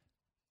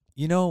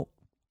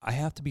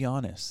have to be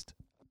honest.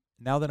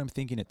 Now that I'm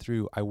thinking it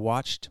through, I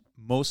watched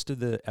most of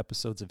the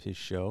episodes of his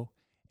show,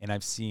 and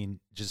I've seen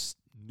just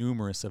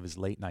numerous of his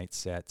late night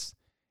sets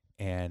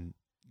and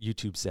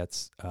YouTube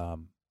sets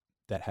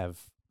that have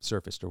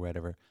surfaced or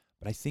whatever.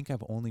 But I think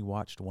I've only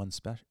watched one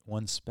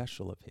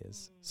special of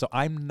his. So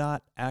I'm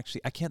not actually,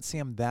 I can't say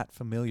I'm that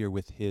familiar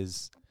with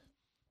his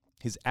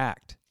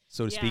act,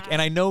 so to speak. And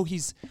I know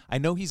he's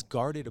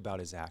guarded about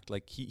his act.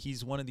 Like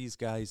he's one of these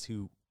guys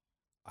who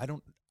I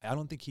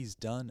don't think he's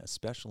done a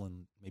special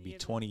in maybe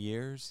 20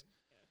 years.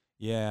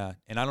 Yeah.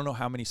 And I don't know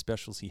how many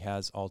specials he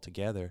has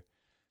altogether.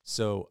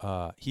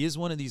 So he is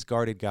one of these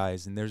guarded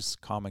guys, and there's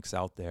comics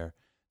out there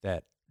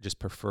that just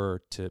prefer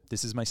to,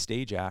 this is my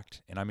stage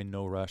act, and I'm in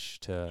no rush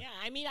to. Yeah,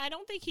 I mean, I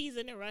don't think he's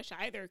in a rush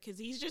either, because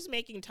he's just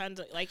making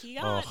tons of, like, he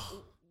got,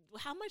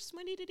 how much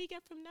money did he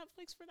get from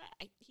Netflix for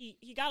that?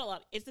 He got a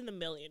lot. It's in the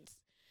millions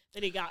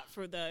that he got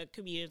for the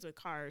Comedians with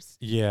Cars.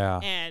 Yeah.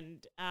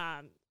 And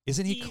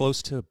isn't he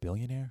close to a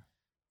billionaire?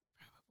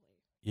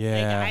 Probably.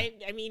 Yeah.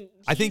 Like, I mean,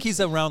 I think he's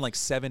around like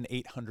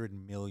 $700-800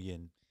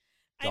 million.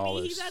 I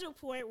mean, he's at a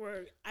point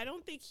where I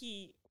don't think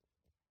he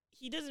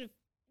doesn't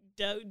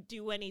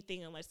do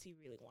anything unless he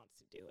really wants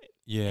to do it.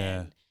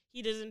 Yeah. And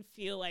he doesn't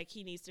feel like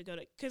he needs to go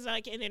to, because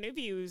like in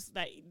interviews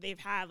that they've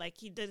had, like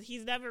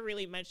he's never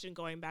really mentioned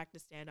going back to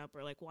stand up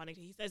or like wanting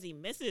to. He says he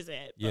misses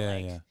it,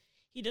 but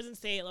he doesn't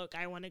say, look,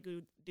 I want to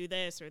go do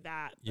this or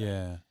that.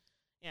 Yeah.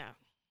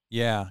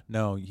 Yeah,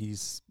 no, he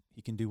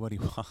can do what he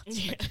wants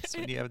I guess,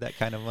 when you have that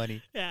kind of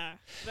money. Yeah.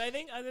 But I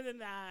think other than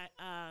that,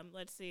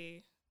 let's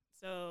see.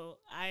 So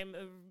I'm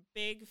a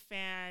big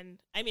fan.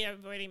 I mean,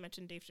 I've already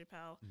mentioned Dave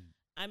Chappelle.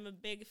 I'm a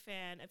big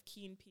fan of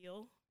Key and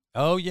Peele.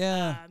 Oh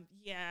yeah.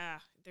 Yeah,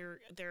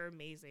 they're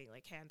amazing,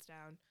 like hands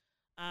down.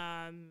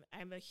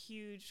 I'm a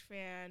huge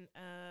fan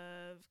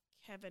of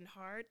Kevin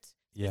Hart,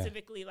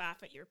 specifically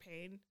Laugh at Your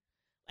Pain.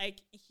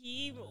 Like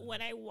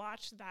when I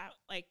watch that,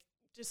 like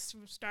just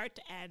from start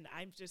to end,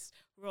 I'm just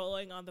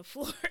rolling on the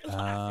floor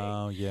laughing.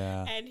 Oh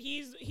yeah. And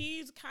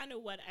he's kind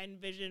of what I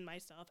envision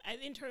myself as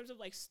in terms of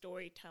like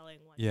storytelling.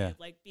 Of,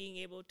 like being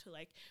able to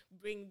like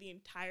bring the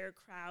entire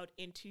crowd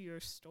into your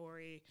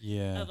story.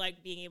 Yeah. Of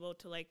like being able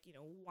to like, you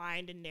know,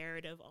 wind a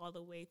narrative all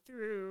the way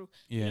through.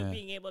 Yeah. You know,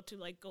 being able to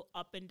like go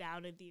up and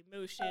down in the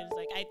emotions.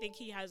 Like I think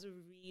he has a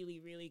really,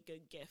 really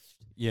good gift.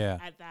 Yeah.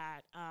 At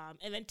that.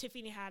 And then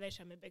Tiffany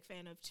Haddish, I'm a big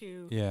fan of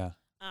too. Yeah.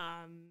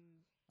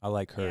 I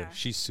like her. Yeah.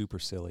 She's super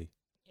silly.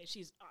 Yeah,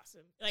 she's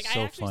awesome. Like so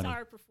I actually funny. saw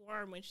her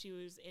perform when she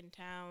was in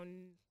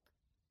town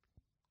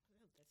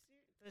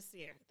this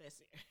year.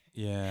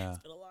 Yeah. It's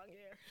been a long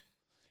year.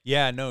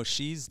 Yeah, no,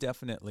 she's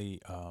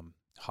definitely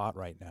hot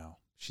right now.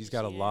 She's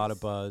got a lot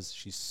of buzz.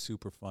 She's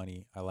super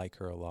funny. I like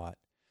her a lot.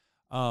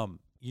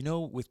 You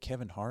know, with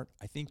Kevin Hart,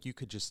 I think you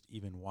could just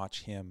even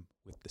watch him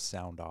with the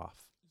sound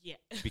off. Yeah.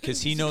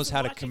 Because he knows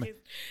how to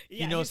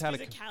he knows how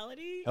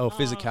physicality. Oh,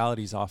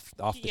 physicality's off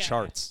the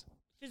charts.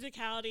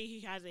 Physicality, he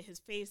has it. His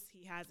face,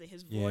 he has it.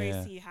 His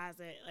voice, he has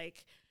it.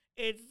 Like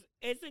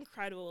it's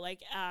incredible.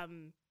 Like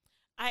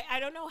I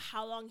don't know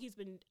how long he's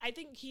been. I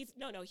think he's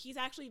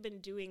actually been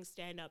doing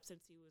stand up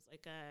since he was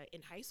like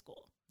in high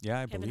school. Yeah,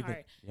 I believe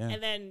it. Yeah.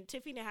 And then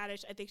Tiffany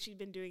Haddish, I think she'd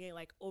been doing it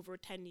like over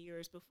 10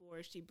 years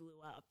before she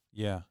blew up.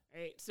 Yeah.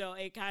 Right. So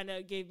it kind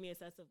of gave me a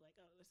sense of like,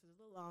 oh, this is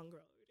the long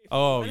road.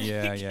 Oh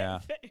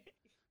yeah.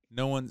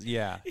 No one's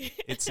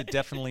It's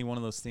definitely one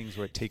of those things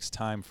where it takes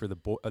time for the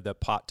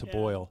pot to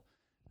boil,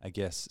 I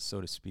guess, so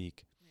to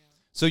speak. Yeah.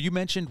 So you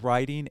mentioned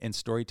writing and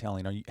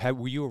storytelling.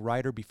 Were you a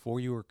writer before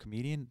you were a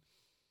comedian?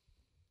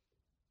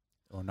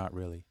 Or not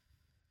really?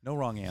 No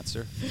wrong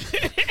answer.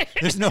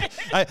 There's no.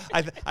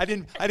 I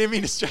didn't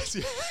mean to stress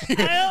you.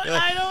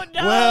 I don't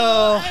know.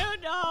 Well, I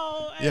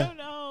don't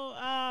know.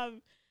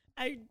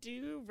 I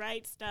do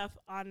write stuff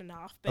on and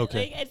off, but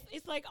like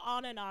it's like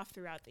on and off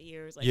throughout the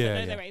years. Like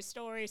sometimes I write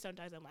stories,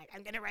 sometimes I'm like,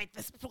 I'm gonna write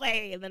this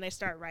play, and then I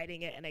start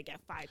writing it, and I get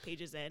 5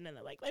 pages in, and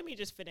I'm like, let me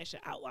just finish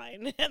an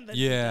outline, and then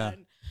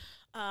it's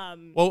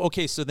done. Well,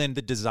 okay, so then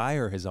the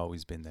desire has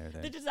always been there.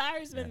 Then the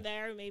desire's been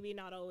there, maybe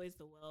not always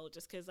the will,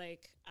 just because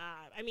like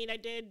I mean, I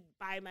did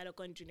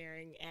biomedical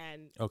engineering,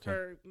 and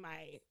for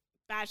my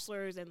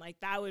bachelor's, and like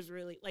that was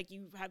really like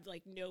you have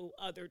like no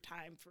other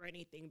time for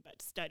anything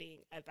but studying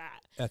at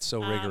that. That's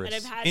so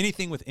rigorous. And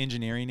anything with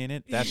engineering in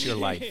it, that's your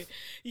life.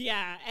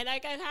 Yeah, and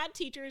like I've had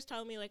teachers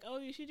tell me like, oh,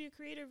 you should do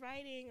creative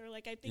writing, or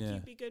like I think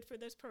you'd be good for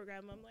this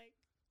program. I'm like,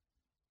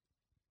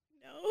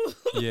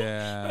 no.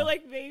 Yeah. Or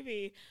like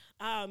maybe.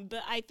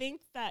 But I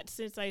think that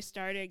since I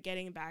started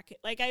getting back,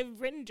 like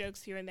I've written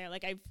jokes here and there,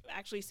 like I've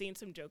actually seen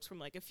some jokes from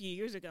like a few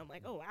years ago. I'm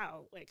like, oh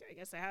wow, like I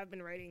guess I have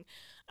been writing.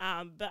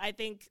 But I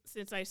think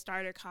since I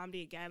started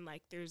comedy again,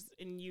 like there's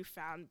a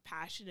newfound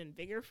passion and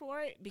vigor for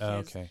it,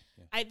 because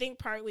I think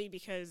partly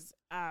because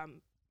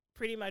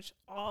pretty much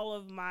all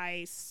of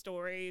my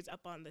stories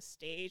up on the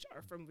stage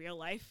are from real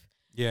life.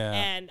 Yeah.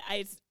 And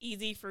it's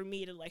easy for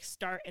me to like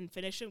start and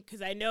finish them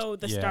because I know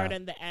the start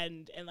and the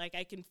end, and like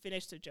I can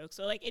finish the joke.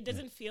 So like it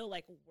doesn't feel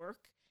like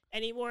work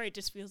anymore. It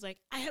just feels like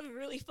I have a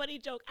really funny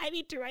joke. I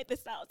need to write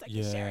this out so I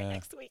can share it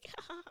next week.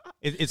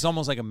 It's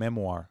almost like a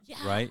memoir,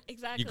 right?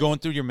 Exactly. You're going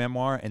through your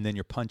memoir and then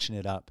you're punching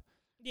it up.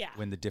 Yeah.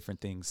 When the different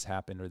things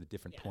happen or the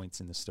different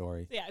points in the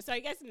story. Yeah. So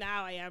I guess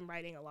now I am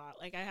writing a lot.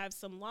 Like I have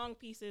some long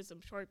pieces,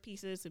 some short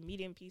pieces, some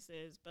medium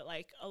pieces, but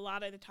like a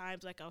lot of the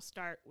times, like I'll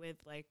start with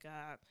like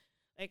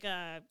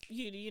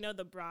you know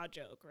the bra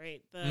joke,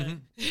 right? The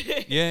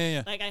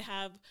yeah. Like I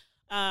have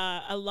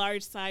a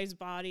large size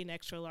body and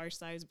extra large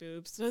size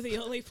boobs, so the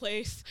only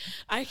place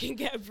I can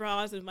get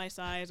bras in my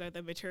size are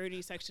the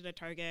maternity section at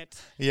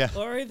Target,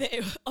 or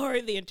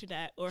the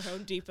internet or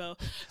Home Depot.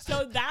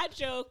 So that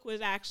joke was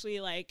actually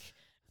like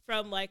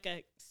from like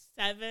a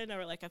 7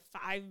 or like a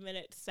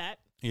 5-minute set.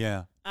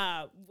 Yeah.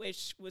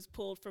 Which was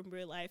pulled from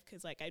real life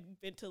because like I'd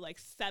been to like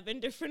 7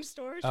 different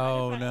stores.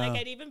 Like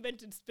I'd even been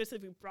to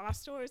specific bra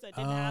stores that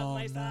didn't have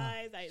my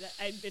size.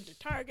 I'd been to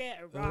Target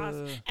or Ross,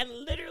 and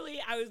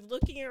literally I was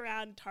looking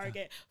around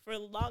Target for the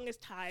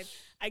longest time.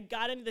 I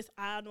got into this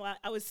aisle.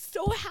 I was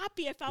so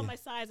happy I found my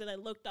size, and I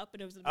looked up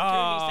and it was the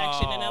maternity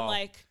section, and I'm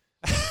like.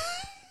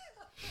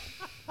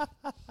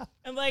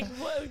 I'm like,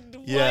 what? And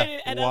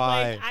why? I'm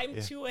like,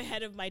 I'm too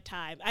ahead of my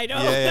time. I know.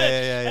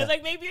 I was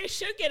like, maybe I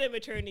should get a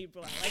maternity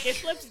bra. Like, it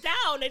slips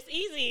down. It's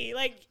easy.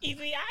 Like,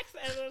 easy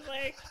access. I was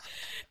like,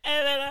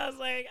 and then I was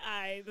like,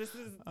 I'm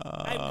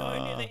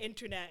going to the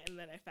internet, and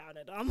then I found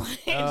it online.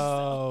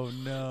 Oh,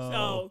 no.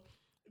 So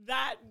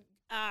that,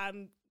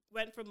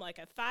 went from like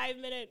a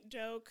 5-minute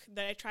joke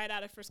that I tried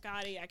out at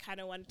Frascati. I kind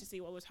of wanted to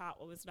see what was hot,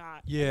 what was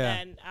not. Yeah.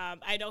 And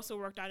I'd also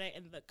worked on it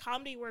in the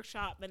comedy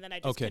workshop, and then I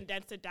just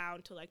condensed it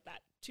down to like that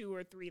 2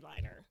 or 3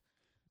 liner.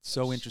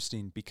 So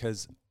interesting,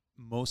 because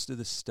most of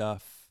the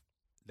stuff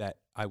that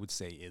I would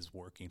say is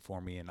working for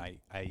me, and I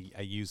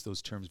use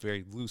those terms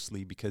very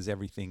loosely because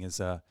everything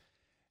is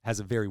has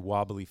a very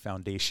wobbly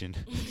foundation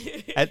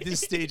at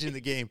this stage in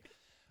the game.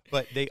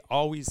 But they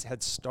always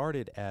had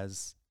started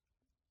as,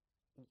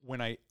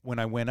 when I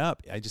went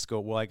up, I just go,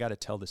 well, I got to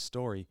tell this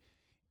story.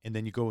 And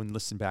then you go and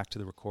listen back to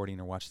the recording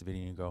or watch the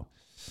video and you go,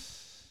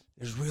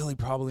 there's really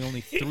probably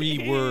only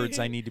 3 words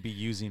I need to be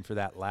using for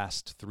that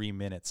last 3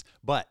 minutes.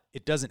 But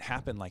it doesn't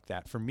happen like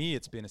that. For me,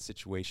 it's been a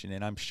situation,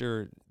 and I'm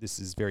sure this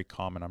is very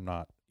common. I'm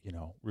not,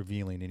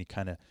 revealing any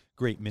kind of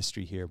great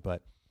mystery here,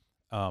 but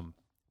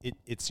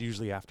it's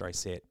usually after I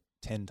say it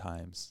 10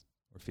 times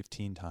or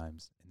 15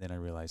 times, and then I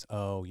realize,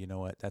 oh, you know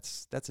what?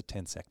 That's a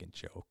 10-second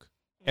joke.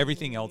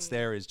 Everything else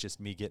there is just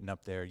me getting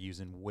up there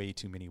using way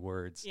too many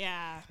words.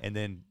 Yeah. And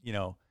then, you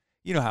know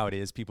how it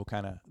is. People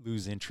kind of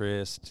lose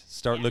interest,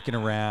 start looking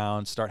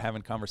around, start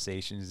having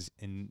conversations,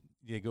 and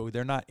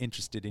they're not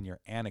interested in your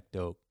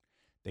anecdote.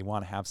 They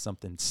want to have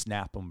something,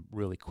 snap them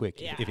really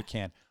quick if it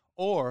can.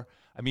 Or,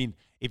 I mean,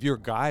 if you're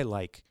a guy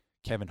like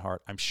Kevin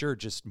Hart, I'm sure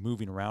just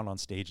moving around on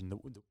stage and the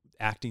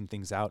acting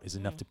things out is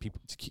enough to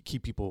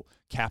keep people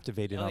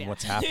captivated on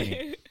what's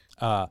happening.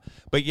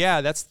 But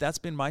yeah, that's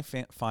been my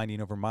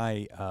finding over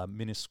my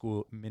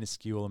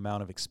minuscule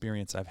amount of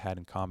experience I've had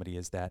in comedy,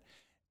 is that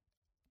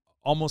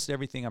almost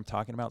everything I'm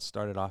talking about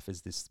started off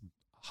as this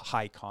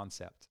high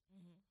concept,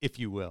 if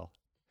you will,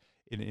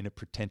 in a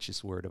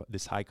pretentious word, about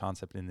this high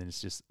concept, and then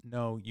it's just,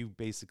 no, you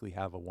basically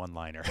have a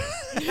one-liner,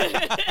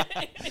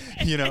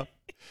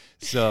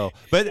 So,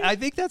 but I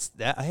think that's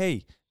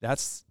the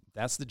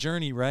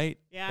journey, right?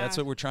 Yeah, that's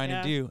what we're trying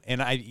to do.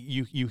 And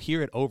you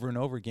hear it over and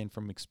over again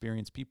from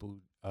experienced people,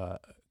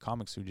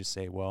 comics, who just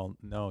say, well,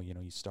 no, you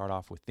start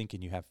off with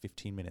thinking you have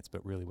 15 minutes,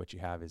 but really what you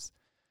have is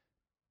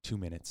 2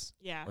 minutes,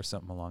 or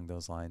something along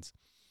those lines.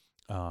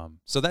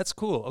 So that's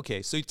cool.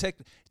 Okay, so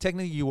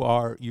technically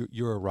you're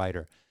a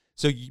writer.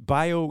 So you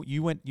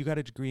got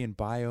a degree in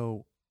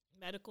biomedical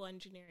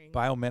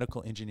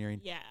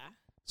engineering. Yeah.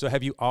 So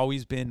have you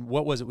always been,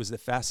 what was it? Was the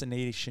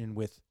fascination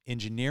with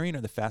engineering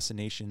or the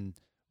fascination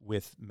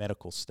with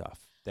medical stuff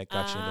that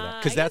got you into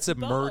that? Because that's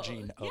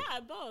emerging. Yeah,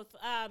 both.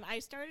 I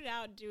started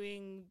out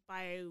doing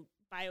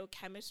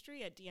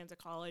biochemistry at De Anza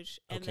College,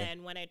 and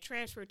then when I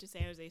transferred to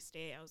San Jose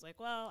State, I was like,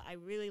 well, I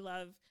really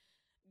love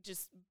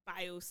just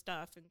bio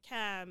stuff and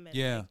chem and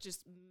like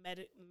just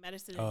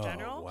medicine in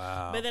general.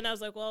 Wow. But then I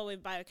was like, well,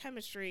 with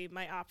biochemistry,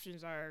 my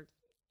options are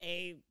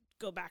A,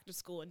 go back to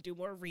school and do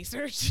more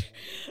research,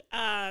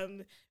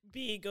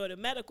 B, go to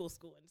medical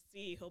school, and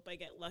C, hope I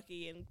get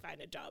lucky and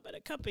find a job at a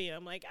company. And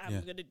I'm like,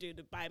 I'm going to do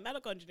the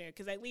biomedical engineering,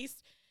 because at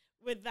least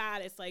with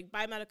that, it's like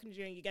biomedical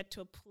engineering, you get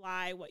to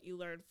apply what you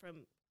learn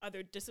from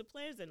other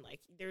disciplines, and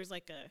like there's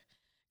like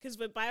because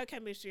with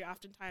biochemistry,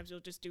 oftentimes you'll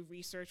just do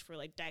research for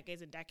like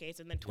decades and decades,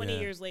 and then 20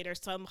 years later,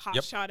 some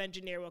hotshot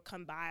engineer will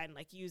come by and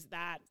like use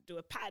that, do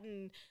a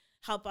patent,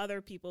 help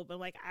other people. But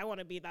like, I want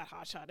to be that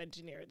hotshot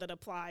engineer that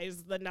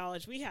applies the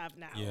knowledge we have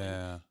now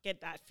and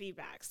get that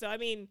feedback. So, I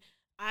mean,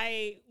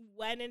 I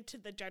went into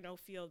the general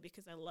field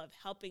because I love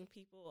helping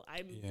people.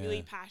 I'm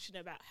really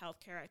passionate about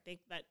healthcare. I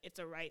think that it's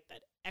a right that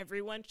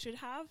everyone should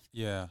have.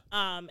 Yeah.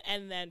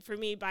 And then for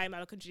me,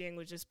 biomedical engineering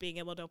was just being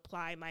able to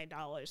apply my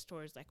knowledge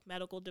towards like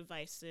medical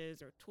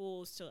devices or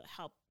tools to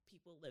help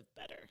people live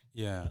better.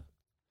 Yeah.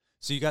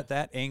 So you got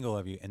that angle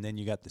of you, and then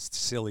you got this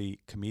silly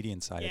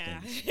comedian side of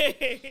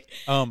things.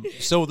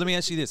 So let me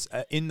ask you this: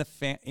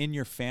 in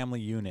your family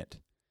unit,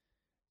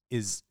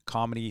 is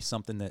comedy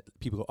something that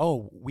people go,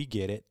 "Oh, we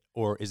get it,"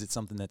 or is it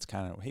something that's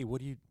kind of, "Hey,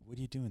 what are you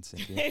doing,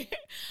 Cynthia?"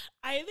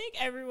 I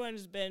think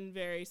everyone's been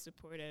very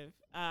supportive.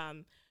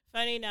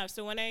 Funny enough,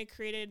 so when I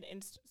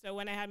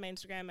when I had my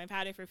Instagram, I've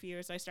had it for a few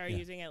years. So I started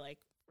using it like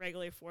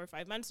regularly 4 or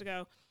 5 months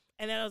ago.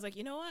 And then I was like,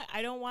 you know what?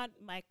 I don't want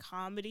my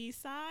comedy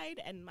side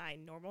and my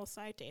normal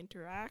side to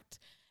interact.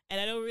 And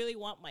I don't really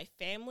want my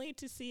family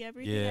to see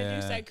everything I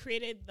do. So I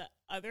created the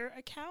other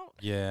account,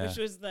 which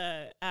was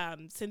the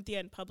Cynthia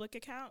Ng public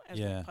account as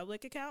a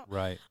public account.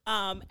 Right.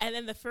 And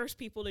then the first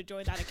people to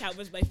join that account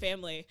was my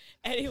family.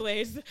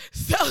 Anyways,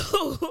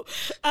 so.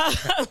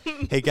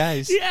 Hey,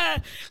 guys. Yeah.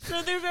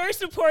 So they're very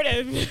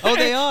supportive. Oh,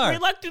 they are?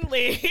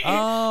 Reluctantly.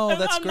 Oh,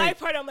 that's on great. On my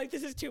part, I'm like,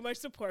 this is too much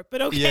support,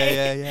 but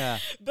okay. Yeah.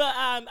 But,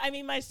 I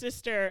mean, my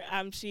sister,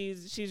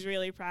 she's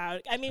really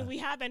proud. I mean, we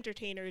have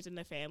entertainers in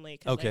the family.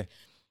 Okay.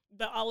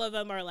 But all of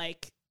them are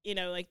like,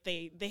 like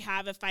they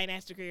have a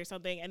finance degree or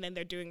something, and then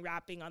they're doing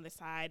rapping on the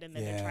side, and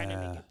then they're trying to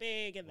make it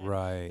big. And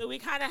then, so we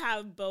kind of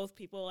have both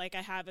people. Like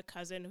I have a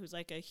cousin who's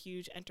like a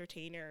huge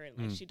entertainer, and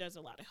like she does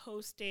a lot of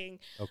hosting.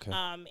 Okay.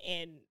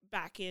 And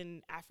back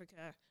in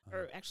Africa,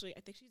 or actually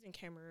I think she's in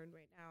Cameroon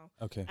right now.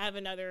 Okay. I have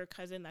another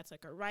cousin that's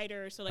like a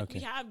writer. So like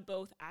we have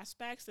both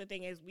aspects. The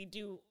thing is, we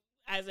do,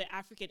 as an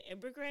African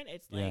immigrant,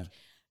 it's like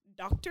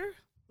doctor,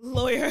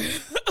 lawyer,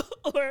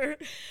 or or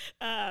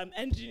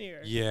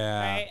engineer. Yeah.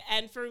 Right.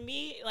 And for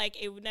me,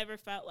 like, it never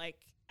felt like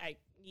I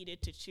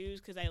needed to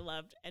choose because I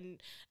loved,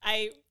 and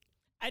I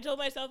told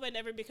myself I'd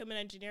never become an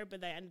engineer,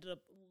 but I ended up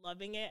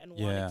loving it and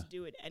wanted to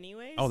do it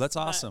anyways. Oh, that's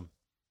awesome.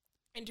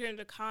 In terms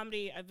of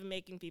comedy, I've been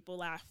making people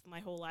laugh my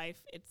whole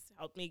life. It's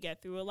helped me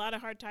get through a lot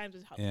of hard times.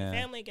 It's helped my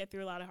family get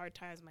through a lot of hard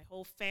times. My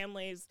whole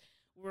families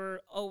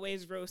were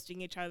always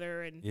roasting each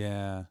other and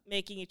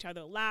making each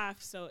other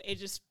laugh. So it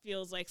just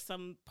feels like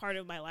some part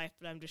of my life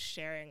that I'm just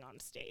sharing on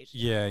stage.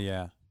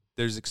 Yeah.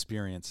 There's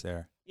experience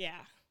there. Yeah.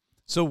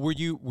 So were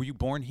you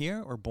born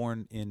here or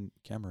born in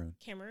Cameroon?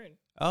 Cameroon.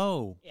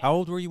 Oh, how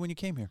old were you when you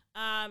came here?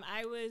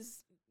 I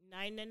was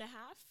 9.5.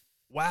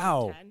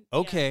 Wow. 10.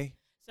 Okay. Yeah.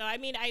 So I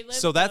mean, I live.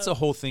 So that's a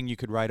whole thing you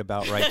could write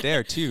about right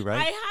there too, right?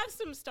 I have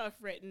some stuff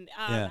written.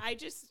 I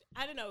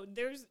don't know.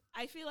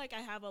 I feel like I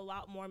have a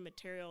lot more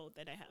material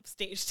than I have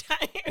stage time.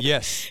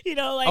 Yes. You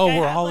know, like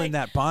we're all in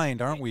that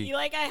bind, aren't we?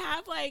 Like I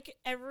have like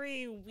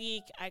every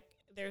week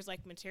there's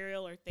like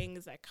material or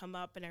things that come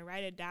up and I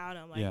write it down.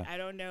 I'm like, I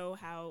don't know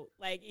how,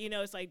 like, you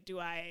know, it's like,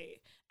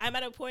 I'm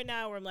at a point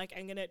now where I'm like,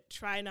 I'm going to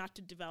try not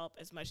to develop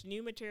as much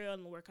new material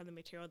and work on the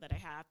material that I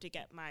have to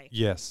get my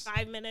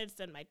 5 minutes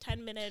and my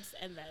 10 minutes.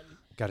 And then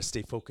got to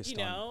stay focused you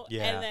know, on,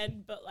 and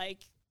then, but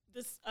like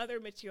this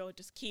other material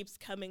just keeps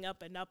coming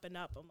up and up and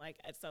up. I'm like,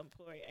 at some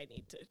point I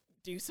need to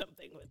do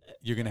something with it.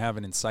 You're going to have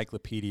an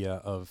encyclopedia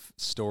of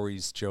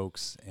stories,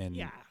 jokes, and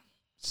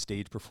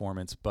stage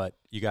performance, but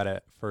you got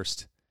to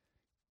first,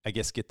 I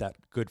guess, get that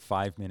good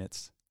 5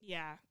 minutes.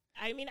 Yeah.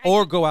 I mean,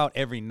 or go out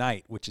every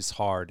night, which is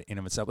hard in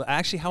of itself.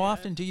 Actually, how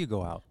often do you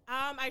go out?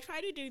 I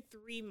try to do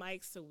 3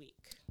 mics a week.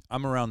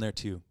 I'm around there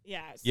too.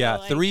 Yeah. So yeah.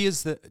 like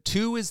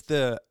 2 is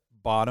the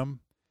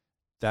bottom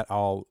that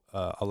I'll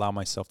allow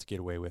myself to get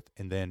away with.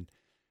 And then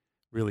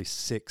really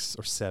 6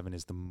 or 7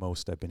 is the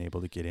most I've been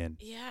able to get in.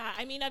 Yeah.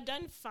 I mean, I've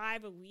done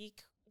 5 a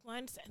week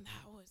once, and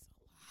that was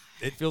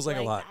it feels like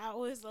a lot. That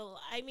was a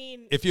lot. I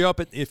mean, if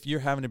you're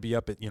having to be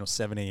up at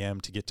 7 a.m.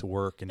 to get to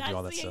work and do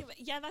all that stuff.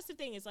 Yeah, that's the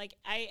thing. Is like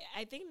I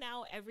think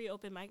now every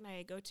open mic night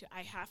I go to,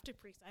 I have to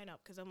pre-sign up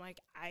because I'm like,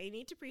 I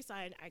need to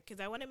pre-sign because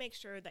I want to make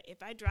sure that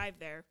if I drive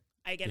there,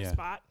 I get a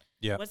spot.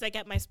 Yeah. Once I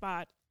get my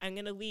spot, I'm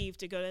gonna leave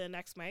to go to the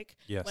next mic.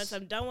 Yes. Once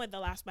I'm done with the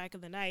last mic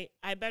of the night,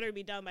 I better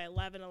be done by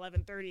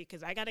 11:30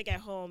 because I gotta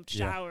get home,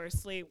 shower,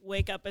 sleep,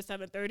 wake up at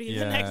 7:30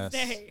 the next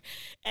day,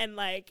 and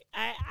like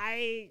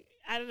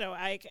I don't know.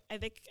 I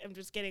think I'm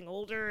just getting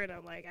older, and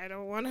I'm like, I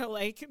don't want to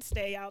like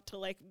stay out till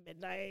like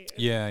midnight.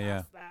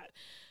 Yeah. That.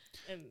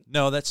 And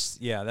no, that's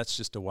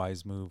just a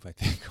wise move, I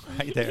think,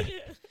 right there.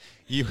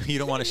 You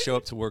don't want to show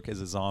up to work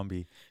as a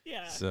zombie.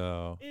 Yeah.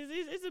 So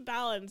it's a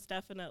balance,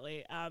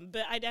 definitely.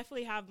 But I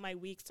definitely have my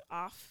weeks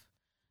off.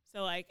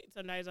 So like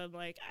sometimes I'm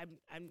like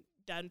I'm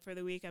done for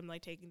the week. I'm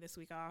like taking this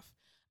week off.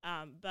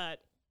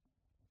 But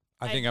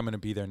I think I'm going to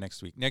be there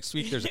next week. Next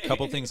week, there's a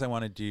couple things I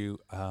want to do.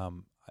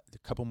 A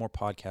couple more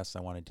podcasts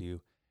I want to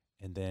do,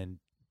 and then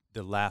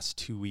the last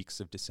 2 weeks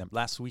of December,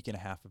 last week and a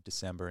half of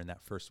December, and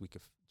that first week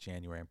of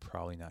January, I'm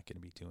probably not going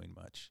to be doing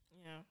much.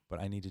 Yeah. But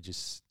I need to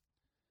just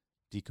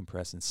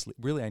decompress and sleep.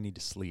 Really, I need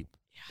to sleep.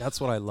 Yeah.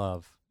 That's what I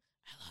love.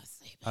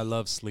 I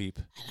love sleep.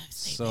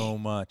 So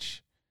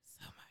much.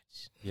 So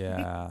much.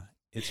 Yeah,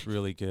 it's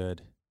really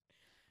good.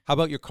 How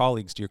about your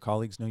colleagues? Do your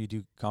colleagues know you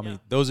do comedy?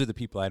 No. Those are the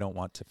people I don't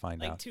want to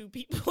find out. Like 2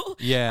 people.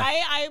 Yeah.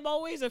 I'm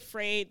always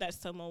afraid that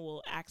someone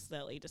will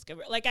accidentally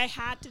discover. Like I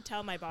had to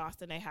tell my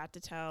boss and I had to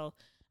tell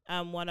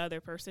one other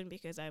person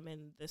because I'm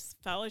in this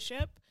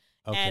fellowship.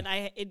 Okay. And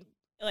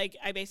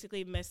I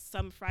basically miss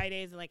some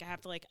Fridays and like I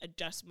have to like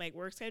adjust my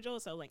work schedule.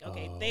 So like,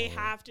 okay, they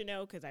have to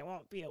know because I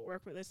won't be at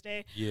work for this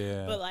day.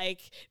 Yeah. But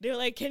like they're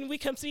like, can we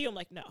come see you? I'm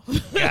like, no.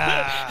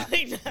 Yeah.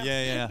 Like, no.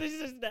 Yeah. This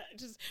is not,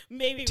 just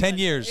maybe 10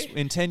 years.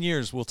 In 10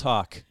 years we'll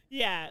talk.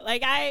 Yeah.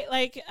 Like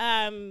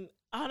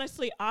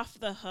honestly off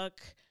the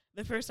hook.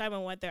 The first time I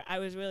went there, I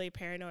was really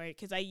paranoid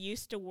because I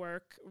used to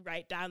work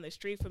right down the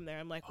street from there.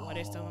 I'm like, what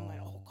if someone my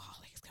old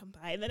colleagues come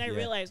by? And then I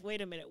realized,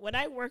 wait a minute, when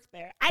I worked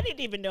there, I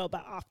didn't even know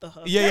about Off the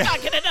Hook. Yeah, They're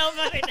not gonna know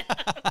about it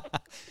now.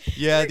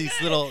 Yeah, these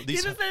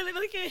it's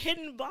like a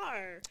hidden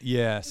bar.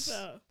 Yes,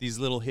 so. These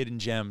little hidden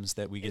gems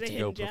that we get to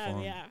go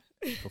perform.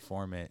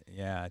 Perform it.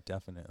 Yeah,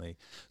 definitely.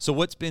 So,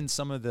 what's been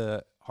some of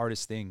the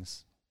hardest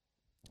things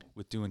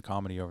with doing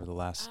comedy over the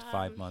last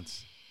 5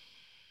 months?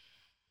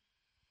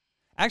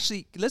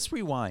 Actually, let's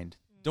rewind.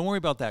 Don't worry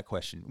about that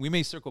question. We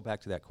may circle back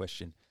to that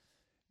question.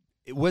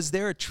 Was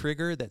there a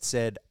trigger that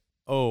said,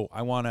 oh,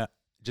 I want to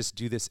just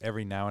do this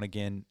every now and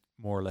again,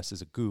 more or less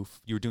as a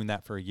goof? You were doing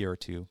that for a year or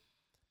two,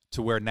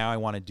 to where now I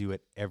want to do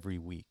it every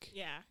week.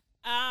 Yeah.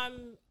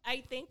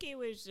 I think it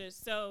was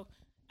just so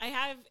I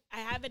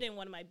have it in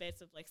one of my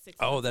bits of like 6 months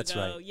ago. Oh, that's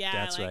right. Yeah,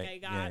 that's like right. I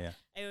got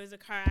it was a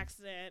car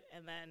accident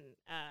and then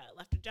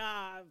left a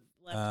job,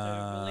 left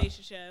a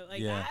relationship.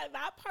 Like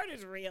that part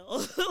is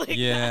real. Like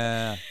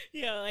that,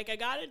 like I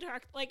got into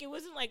like it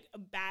wasn't like a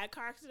bad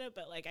car accident,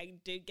 but like I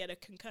did get a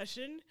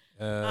concussion.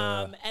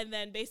 And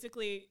then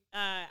basically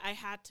I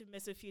had to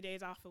miss a few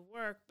days off of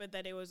work, but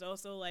then it was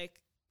also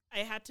like I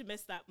had to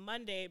miss that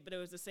Monday, but it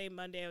was the same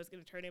Monday I was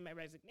going to turn in my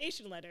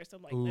resignation letter. So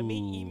I'm like, Ooh. let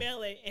me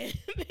email it in.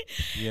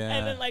 Yeah.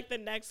 And then like the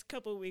next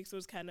couple of weeks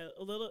was kind of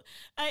a little,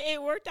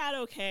 it worked out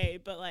okay,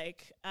 but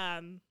like,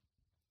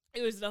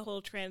 it was the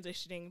whole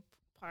transitioning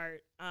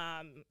part.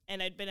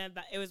 And I'd been at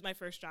that, it was my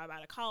first job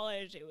out of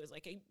college. It was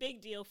like a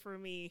big deal for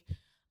me.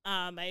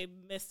 I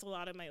missed a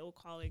lot of my old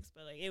colleagues,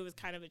 but like it was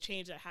kind of a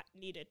change that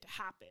needed to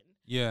happen.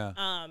 Yeah.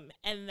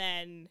 And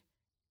then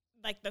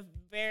like the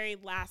very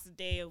last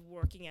day of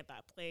working at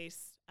that place,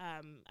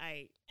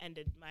 I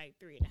ended my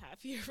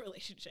 3.5-year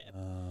relationship.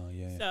 Oh,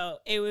 yeah. So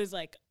it was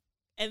like,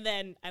 and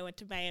then I went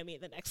to Miami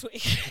the next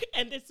week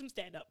and did some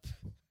stand-up.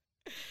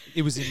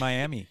 It was in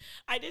Miami.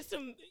 I did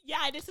some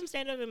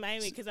stand-up in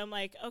Miami because I'm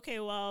like, okay,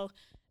 well,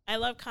 I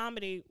love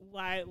comedy.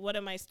 What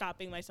am I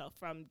stopping myself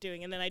from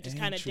doing? And then I just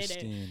kind of did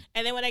it.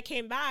 And then when I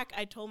came back,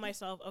 I told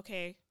myself,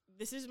 okay,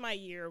 this is my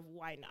year of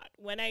why not.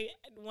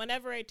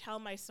 Whenever I tell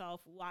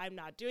myself why I'm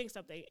not doing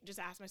something, just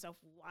ask myself,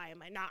 why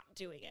am I not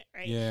doing it,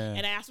 right? Yeah.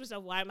 And I asked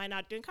myself, why am I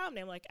not doing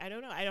comedy? I'm like, I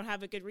don't know. I don't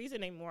have a good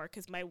reason anymore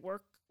because my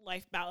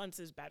work-life balance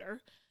is better.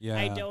 Yeah.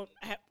 I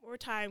have more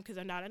time because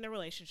I'm not in a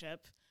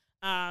relationship.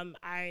 I'm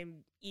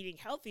eating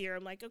healthier.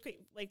 I'm like, okay,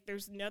 like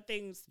there's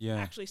nothing's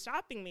actually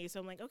stopping me.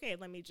 So I'm like, okay,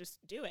 let me just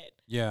do it.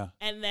 Yeah.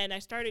 And then I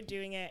started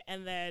doing it,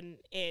 and then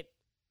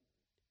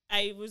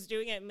I was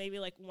doing it maybe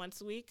like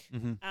once a week,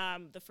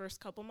 the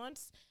first couple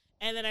months.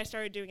 And then I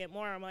started doing it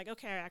more. I'm like,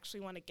 okay, I actually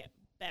want to get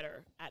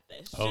better at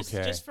this.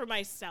 Just for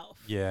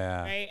myself.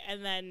 Yeah. Right.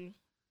 And then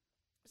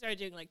I started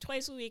doing like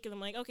twice a week. And I'm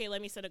like, okay,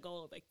 let me set a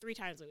goal of like 3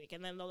 times a week.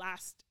 And then the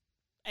last,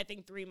 I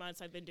think 3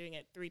 months, I've been doing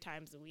it 3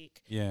 times a week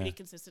pretty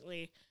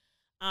consistently.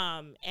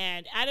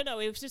 And I don't know,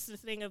 it was just the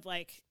thing of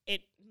like,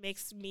 it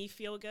makes me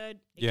feel good.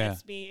 It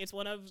gets me,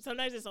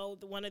 sometimes it's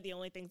one of the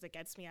only things that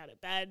gets me out of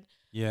bed.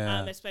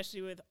 Yeah.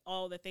 Especially with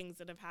all the things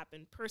that have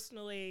happened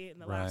personally in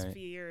the last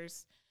few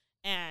years.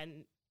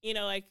 And, you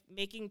know, like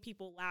making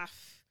people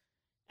laugh.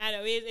 I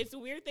don't know, it's a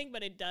weird thing,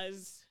 but it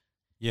does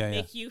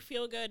make you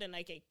feel good. And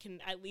like, it can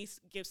at least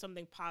give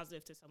something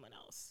positive to someone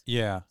else.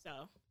 Yeah.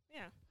 So,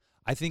 yeah.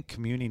 I think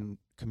communing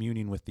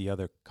with the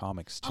other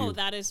comics too. Oh,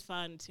 that is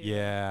fun too.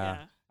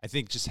 Yeah. I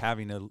think just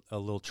having a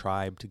little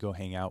tribe to go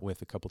hang out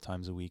with a couple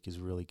times a week is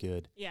really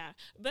good. Yeah.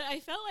 But I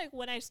felt like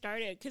when I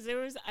started, because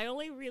I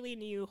only really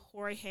knew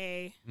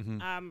Jorge,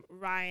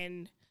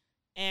 Ryan,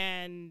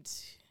 and,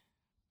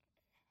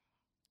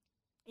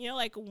 you know,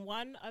 like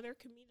one other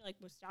comedian, like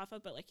Mustafa,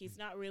 but like he's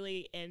not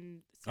really in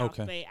South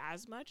Bay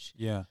as much.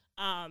 Yeah.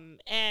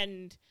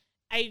 And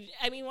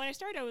I mean, when I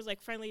started, I was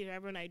like friendly to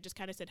everyone. I just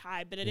kind of said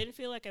hi, but I didn't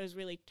feel like I was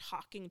really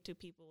talking to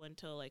people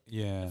until like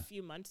a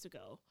few months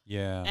ago.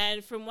 Yeah.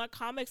 And from what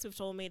comics have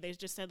told me, they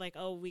just said like,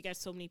 oh, we got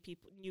so many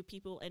new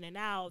people in and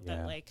out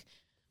that like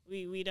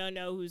we don't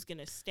know who's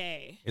gonna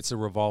stay. It's a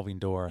revolving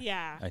door.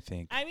 Yeah. I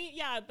think. I mean,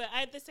 yeah, but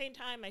at the same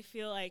time, I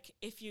feel like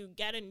if you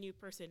get a new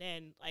person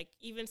in, like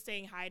even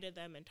saying hi to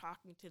them and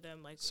talking to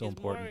them, like so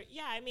important. More,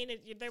 yeah, I mean,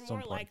 they're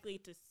more likely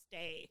to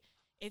stay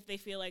if they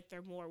feel like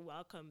they're more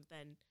welcome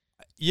than.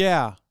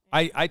 Yeah,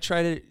 I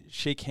try to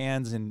shake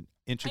hands and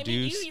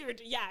introduce.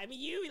 I mean,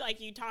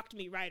 you talked to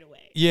me right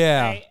away.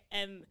 Yeah. Right?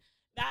 And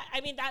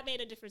that made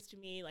a difference to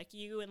me. Like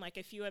you and like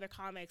a few other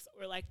comics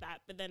were like that,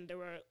 but then there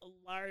were a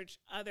large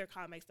other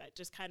comics that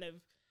just kind of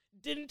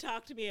didn't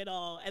talk to me at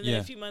all. And then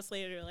a few months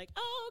later, they're like,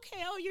 oh,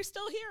 okay, oh, you're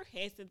still here.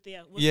 Hey,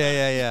 Cynthia. What's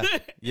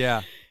up?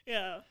 Yeah.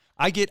 Yeah.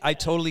 I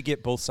totally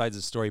get both sides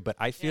of the story, but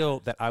I feel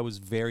that I was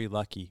very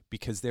lucky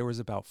because there was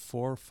about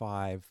 4 or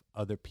 5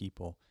 other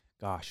people.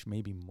 Gosh,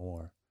 maybe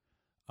more.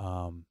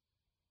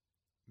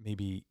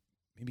 Maybe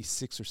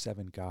 6 or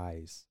 7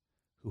 guys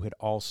who had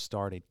all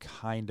started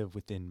kind of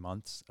within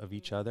months of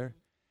each other.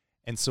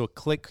 And so a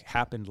click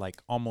happened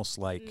like almost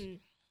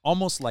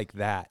like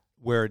that,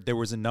 where there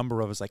was a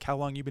number of us like, how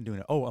long you been doing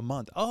it? Oh, a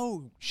month.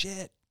 Oh,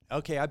 shit.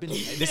 Okay,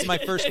 this is my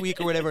first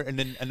week or whatever. And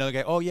then another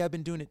guy, oh yeah, I've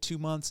been doing it 2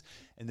 months.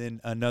 And then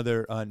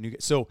another new guy.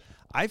 So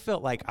I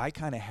felt like I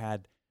kind of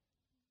had,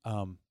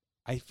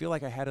 I feel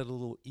like I had it a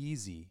little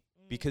easy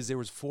because there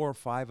was 4 or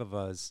 5 of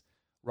us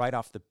right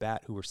off the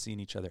bat who were seeing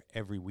each other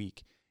every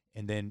week.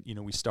 And then, you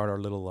know, we start our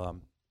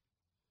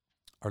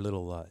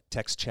little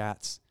text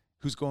chats.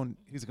 Who's going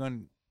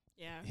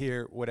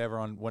here, whatever,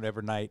 on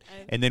whatever night.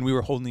 And then we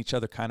were holding each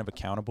other kind of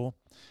accountable.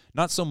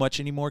 Not so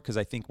much anymore because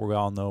I think we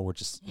all know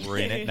we're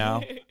in it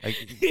now.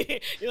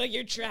 Like,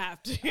 you're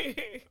trapped.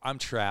 I'm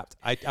trapped.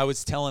 I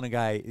was telling a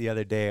guy the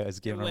other day, I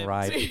was giving him a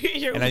ride.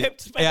 You're and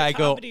whipped by the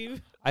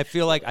comedy. I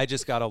feel like I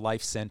just got a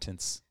life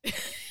sentence.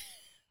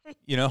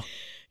 You know?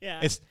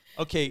 Yeah. It's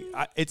okay.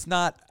 It's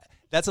not,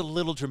 that's a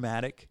little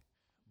dramatic,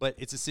 but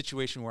it's a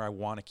situation where I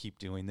want to keep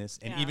doing this.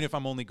 And even if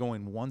I'm only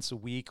going once a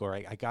week or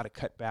I got to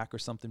cut back or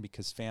something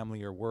because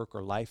family or work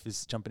or life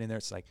is jumping in there,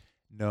 it's like,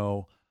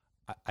 no,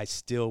 I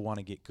still want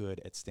to get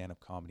good at stand-up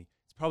comedy.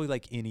 It's probably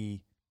like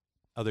any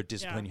other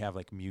discipline you have,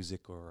 like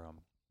music or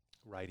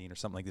writing or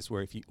something like this,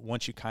 where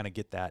once you kind of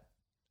get that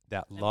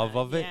love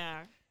of it,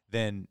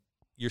 then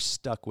you're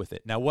stuck with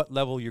it. Now, what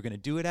level you're going to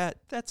do it at,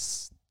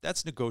 that's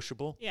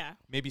negotiable. Yeah.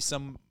 Maybe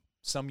some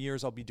some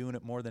years I'll be doing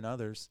it more than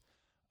others.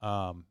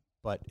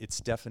 But it's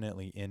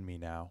definitely in me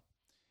now.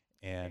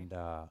 And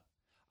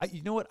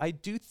you know what? I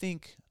do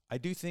think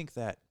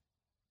that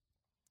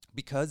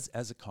because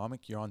as a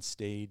comic you're on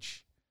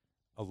stage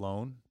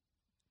alone,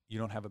 you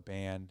don't have a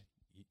band,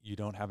 you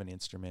don't have an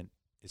instrument.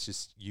 It's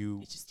just you.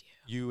 It's just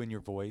you and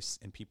your voice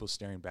and people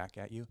staring back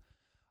at you.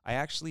 I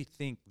actually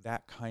think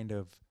that kind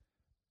of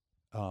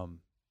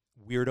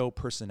weirdo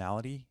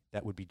personality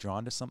that would be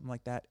drawn to something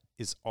like that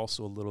is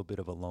also a little bit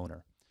of a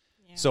loner.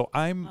 Yeah. So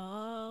I'm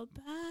all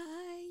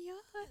by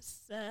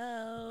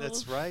yourself.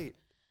 That's right.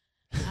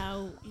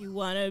 How you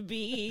want to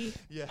be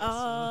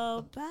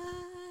all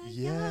by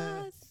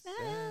yourself.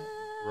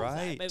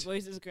 Right. My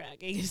voice is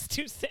cracking. It's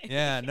too sick.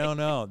 Yeah,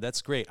 no,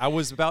 that's great. I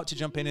was about to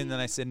jump in and then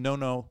I said,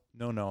 no,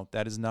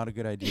 that is not a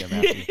good idea,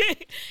 Matthew.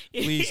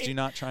 Please do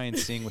not try and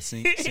sing with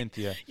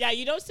Cynthia. Yeah,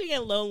 you don't sing a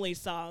lonely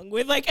song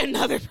with like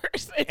another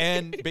person.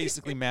 And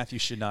basically, Matthew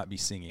should not be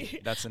singing.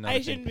 That's another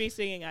thing. I shouldn't be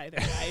singing either.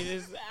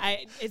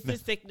 It's a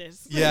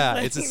sickness.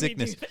 Yeah, it's a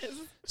sickness.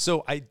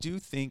 So I do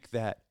think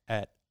that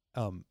at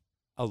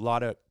a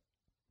lot of,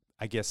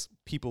 I guess,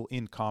 people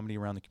in comedy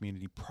around the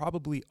community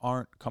probably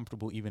aren't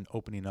comfortable even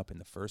opening up in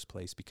the first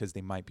place because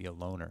they might be a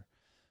loner.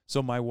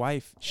 So my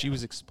wife, she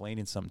was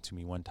explaining something to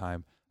me one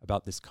time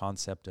about this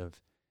concept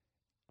of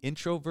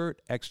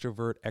introvert,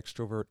 extrovert,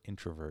 extrovert,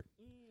 introvert.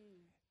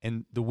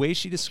 And the way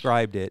she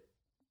described it,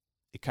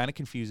 it kind of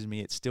confuses me.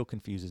 It still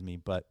confuses me.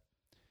 But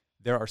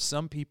there are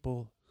some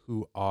people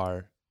who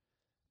are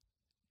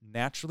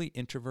naturally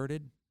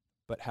introverted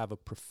but have a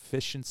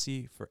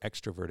proficiency for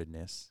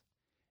extrovertedness.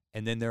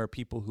 And then there are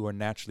people who are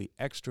naturally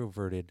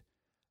extroverted,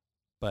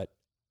 but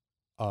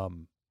are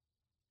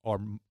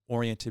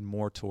oriented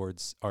more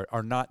towards,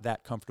 are not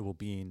that comfortable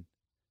being,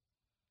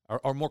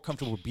 are more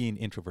comfortable being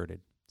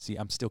introverted. See,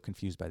 I'm still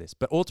confused by this.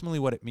 But ultimately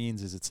what it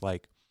means is it's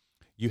like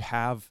you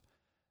have,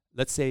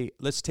 let's take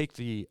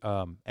the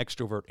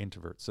extrovert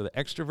introvert. So the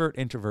extrovert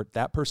introvert,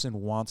 that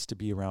person wants to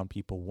be around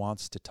people,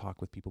 wants to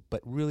talk with people,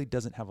 but really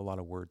doesn't have a lot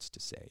of words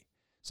to say.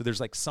 So there's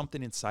like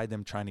something inside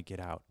them trying to get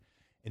out.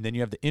 And then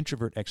you have the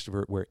introvert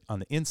extrovert where on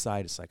the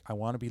inside it's like, I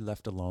want to be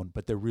left alone,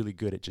 but they're really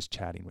good at just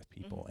chatting with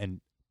people and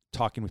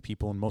talking with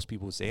people. And most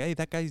people would say, hey,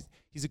 that guy,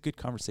 he's a good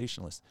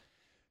conversationalist.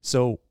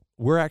 So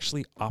we're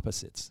actually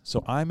opposites.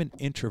 So I'm an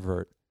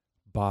introvert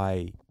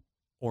by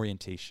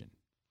orientation,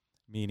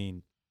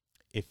 meaning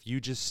if you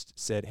just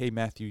said, hey,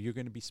 Matthew, you're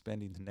going to be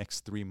spending the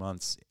next 3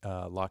 months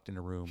locked in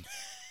a room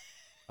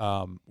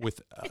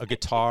with a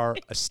guitar,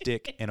 a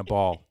stick, and a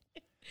ball.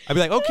 I'd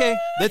be like, okay,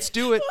 let's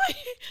do it.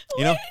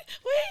 Wait,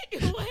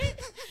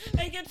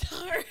 a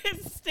guitar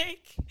and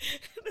stick.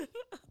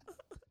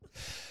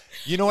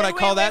 You know what I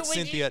call that,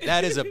 Cynthia?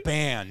 That is a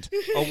band,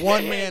 a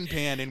one-man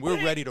band, and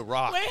we're ready to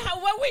rock.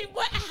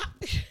 What?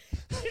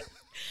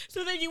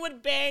 So then you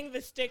would bang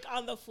the stick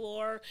on the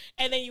floor,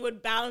 and then you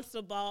would bounce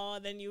the ball,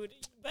 and then you would.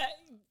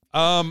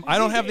 I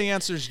don't have the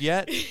answers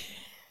yet,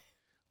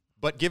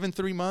 but given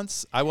 3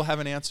 months, I will have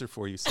an answer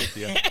for you,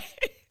 Cynthia,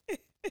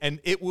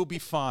 and it will be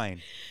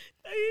fine.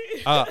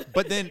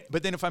 But then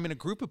if I'm in a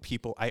group of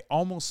people, I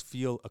almost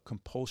feel a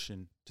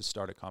compulsion to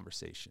start a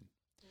conversation.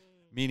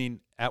 Meaning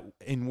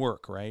in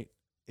work, right?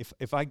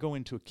 If I go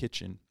into a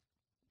kitchen,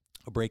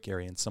 a break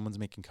area, and someone's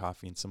making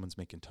coffee and someone's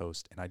making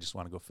toast, and I just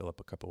want to go fill up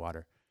a cup of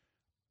water,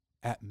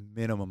 at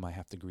minimum I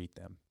have to greet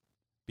them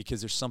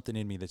because there's something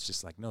in me that's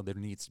just like, no, there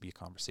needs to be a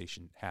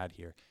conversation had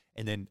here.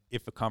 And then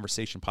if a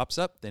conversation pops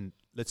up, then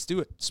let's do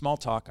it. Small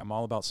talk. I'm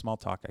all about small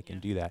talk. I can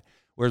do that.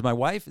 Whereas my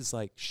wife is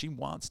like, she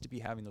wants to be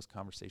having those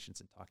conversations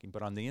and talking,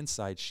 but on the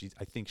inside,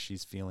 I think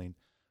she's feeling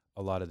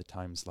a lot of the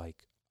times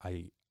like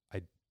I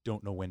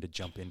don't know when to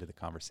jump into the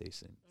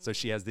conversation. So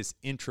she has this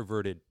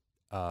introverted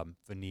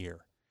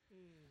veneer.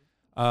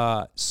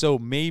 So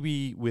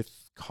maybe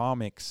with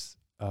comics,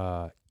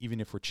 even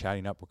if we're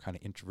chatting up, we're kind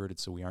of introverted,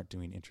 so we aren't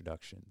doing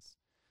introductions.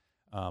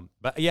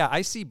 But yeah,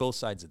 I see both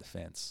sides of the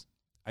fence.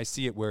 I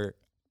see it where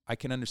I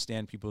can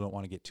understand people don't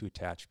want to get too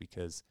attached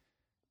because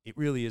it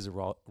really is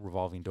a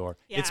revolving door.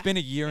 Yeah. It's been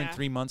a year and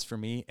 3 months for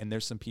me, and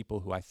there's some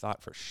people who I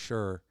thought for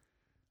sure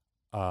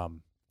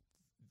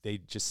they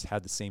just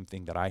had the same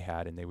thing that I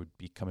had, and they would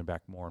be coming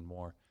back more and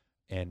more.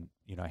 And,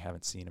 I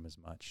haven't seen them as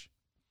much.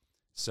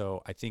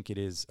 So I think it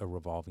is a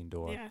revolving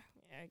door. Yeah,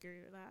 I agree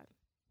with that.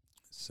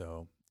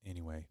 So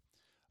anyway,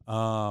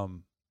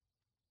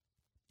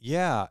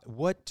 yeah.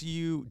 What do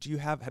you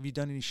have you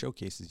done any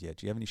showcases yet?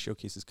 Do you have any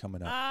showcases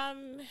coming up?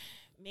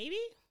 Maybe.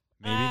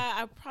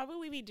 I'll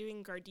probably be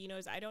doing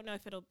Gardino's. I don't know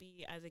if it'll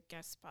be as a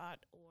guest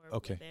spot or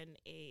within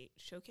a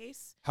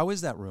showcase. How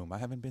is that room? I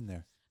haven't been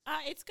there.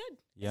 It's good.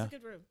 Yeah. It's a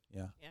good room.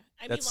 Yeah.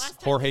 I That's mean, last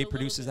time Jorge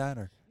produces that,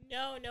 or?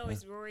 No,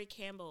 it's Rory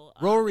Campbell.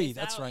 Rory,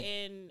 that's right.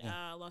 In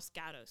Los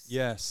Gatos.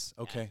 Yes.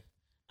 Okay.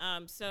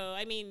 So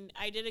I mean,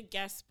 I did a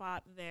guest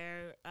spot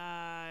there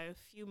a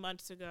few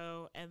months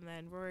ago, and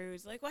then Rory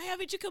was like, "Why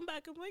haven't you come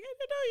back?" I'm like, "I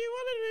didn't know you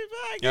wanted me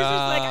back." He's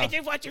just like, "I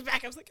did want you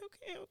back." I was like,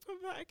 "Okay, I'll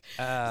come back."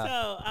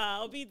 So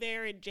I'll be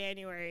there in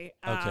January.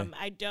 Okay.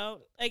 I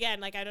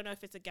don't know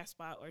if it's a guest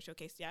spot or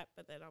showcase yet,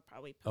 but then I'll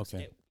probably post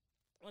it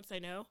once I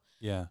know.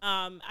 Yeah.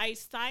 I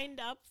signed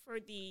up for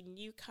the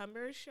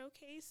newcomers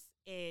showcase.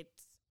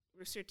 It's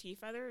Rooster Teeth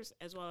Feathers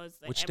as well as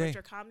the Which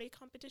amateur day? comedy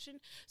competition.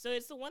 So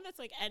it's the one that's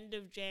like end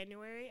of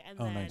January, and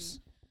Oh, then nice.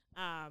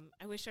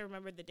 I wish I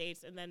remembered the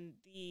dates, and then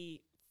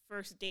the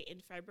first date in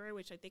February,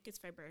 which I think is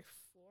February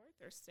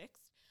 4th or 6th,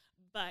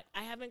 but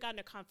I haven't gotten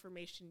a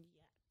confirmation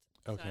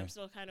yet. Okay. So I'm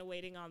still kind of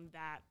waiting on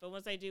that. But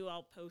once I do,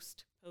 I'll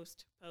post.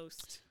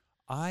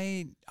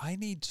 I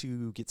need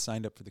to get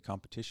signed up for the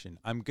competition.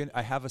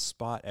 I have a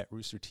spot at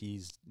Rooster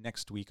Teeth's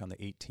next week on the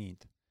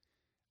 18th,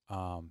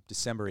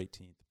 December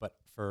 18th. But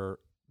for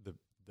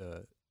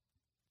the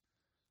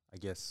I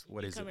guess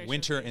what is it?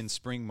 Winter showcase. and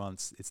spring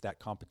months, it's that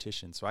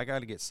competition. So I got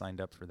to get signed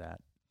up for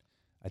that.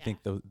 I think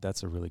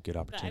that's a really good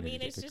But opportunity. I mean,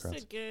 to it's get just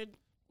crowds. a good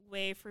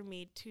way for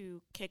me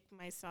to kick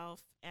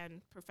myself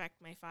and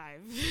perfect my 5.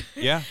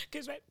 Yeah.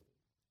 Because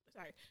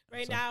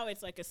right now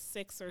it's like a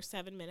 6 or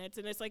 7 minutes,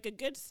 and it's like a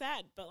good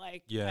set, but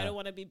like I don't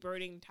want to be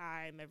burning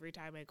time every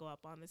time I go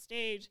up on the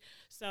stage.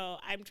 So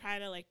I'm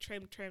trying to like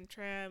trim.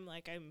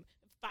 Like I'm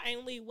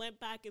finally went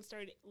back and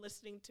started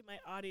listening to my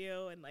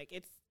audio, and like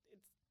it's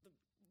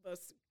the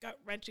most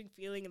gut-wrenching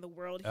feeling in the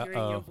world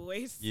hearing your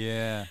voice.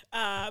 Yeah.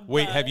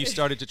 Wait, have you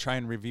started to try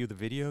and review the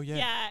video yet?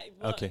 Yeah.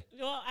 Well, okay.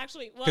 Well,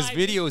 actually, because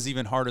video is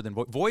even harder than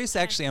voice. Voice,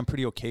 actually, I'm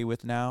pretty okay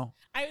with now.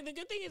 The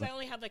good thing is I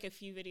only have like a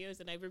few videos,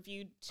 and I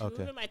reviewed 2 of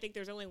them. I think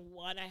there's only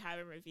one I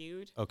haven't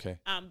reviewed. Okay.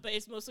 But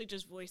it's mostly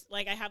just voice.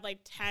 Like I have like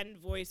 10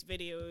 voice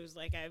videos.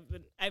 Like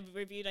I've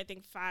reviewed I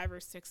think 5 or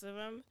 6 of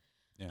them.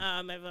 Yeah.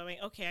 I'm like,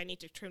 okay, I need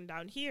to trim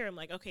down here. I'm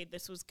like, okay,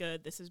 this was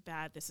good. This is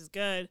bad. This is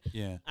good.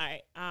 Yeah.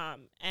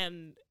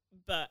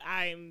 But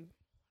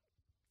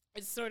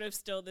it's sort of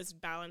still this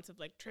balance of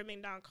like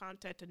trimming down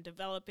content and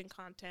developing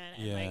content.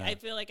 And like I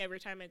feel like every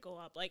time I go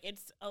up, like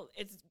it's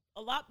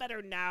a lot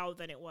better now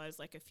than it was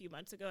like a few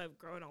months ago. I've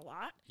grown a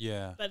lot.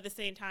 Yeah. But at the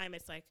same time,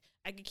 it's like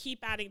I could keep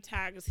adding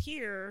tags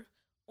here,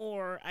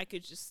 or I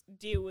could just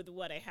deal with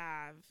what I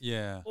have.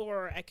 Yeah.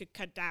 Or I could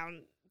cut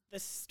down the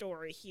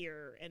story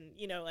here, and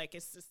like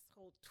it's this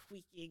whole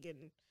tweaking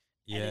and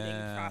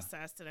editing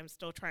process that I'm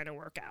still trying to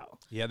work out.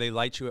 Yeah, they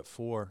light you at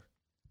 4.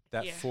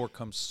 That 4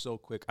 comes so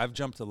quick. I've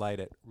jumped the light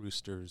at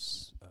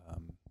Roosters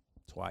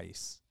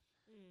twice.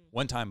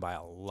 One time by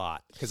a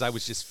lot because I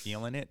was just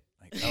feeling it.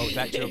 Like, oh,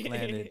 that joke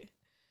landed.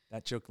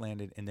 That joke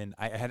landed, and then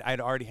I'd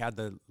already had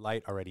the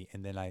light already,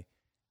 and then I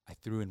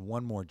threw in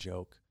one more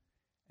joke,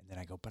 and then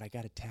I go, but I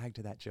got a tag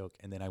to that joke,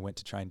 and then I went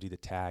to try and do the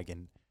tag,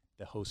 and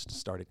the host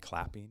started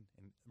clapping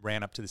and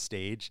ran up to the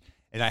stage,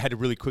 and I had to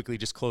really quickly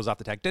just close off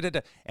the tag,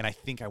 and I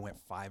think I went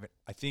 5.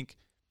 I think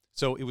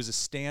so. It was a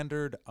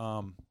standard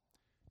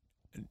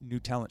new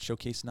talent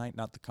showcase night,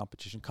 not the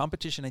competition.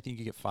 Competition, I think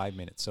you get 5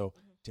 minutes. So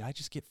did I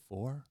just get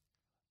 4?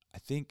 I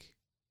think.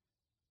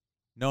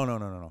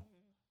 No.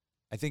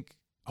 I think.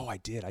 Oh, I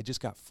did. I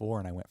just got 4,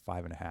 and I went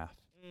 5.5,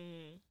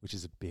 which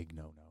is a big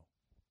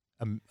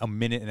no-no. A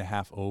minute and a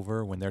half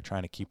over when they're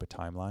trying to keep a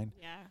timeline.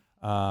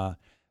 Yeah.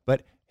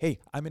 But hey,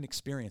 I'm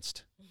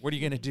inexperienced. What are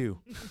you gonna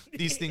do?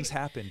 These things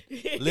happen.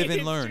 Live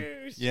and learn.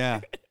 True. Yeah.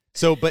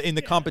 So, but in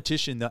the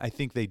competition, I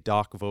think they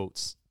dock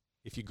votes.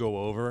 If you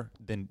go over,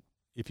 then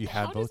if you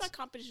have votes. How does that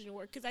competition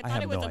work? Because I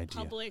thought it was a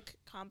public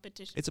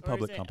competition. It's a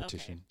public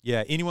competition. Okay.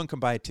 Yeah, anyone can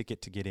buy a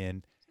ticket to get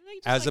in. So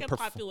like just like a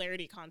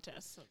popularity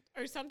contest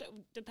or something,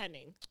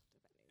 depending.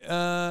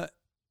 Yeah.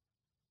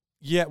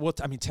 Well,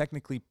 I mean,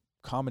 technically,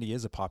 comedy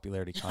is a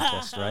popularity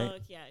contest,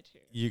 right? Yeah,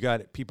 true. You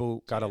got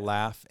people got to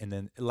laugh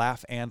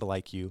and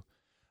like you,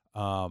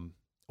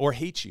 or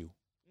hate you.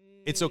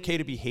 It's okay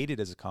to be hated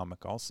as a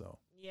comic, also.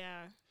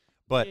 Yeah.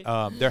 But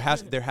there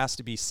has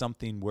to be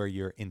something where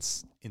you're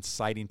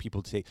inciting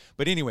people to take.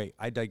 But anyway,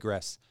 I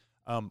digress.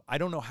 I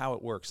don't know how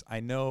it works. I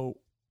know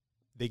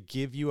they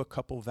give you a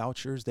couple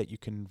vouchers that you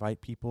can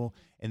invite people,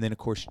 and then of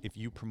course, if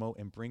you promote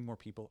and bring more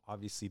people,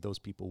 obviously those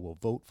people will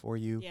vote for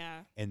you.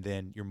 Yeah. And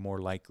then you're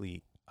more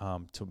likely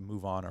to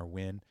move on or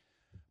win.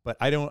 But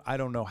I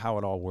don't know how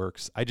it all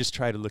works. I just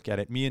try to look at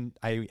it.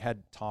 I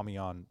had Tommy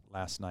on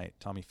last night,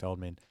 Tommy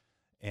Feldman,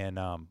 and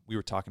we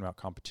were talking about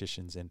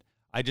competitions, and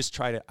I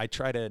try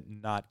to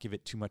not give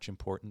it too much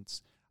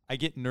importance. I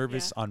get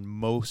nervous on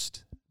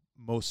most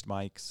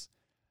mics,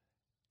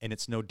 and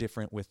it's no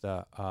different with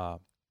a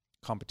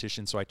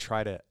competition. So I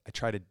try to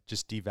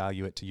just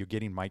devalue it to you're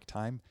getting mic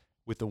time.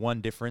 With the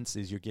one difference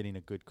is you're getting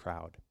a good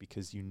crowd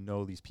because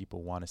these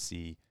people want to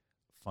see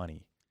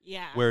funny.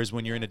 Yeah. Whereas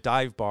when you're in a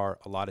dive bar,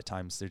 a lot of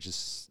times they're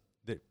just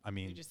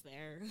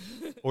there.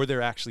 Or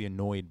they're actually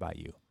annoyed by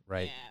you,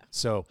 right? Yeah.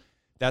 So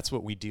that's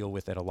what we deal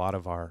with at a lot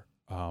of our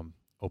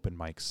open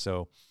mics.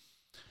 So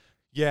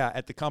yeah,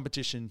 at the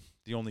competition,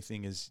 the only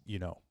thing is, you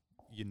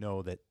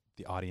know that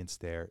the audience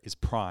there is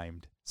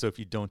primed. So if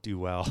you don't do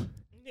well,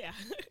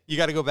 you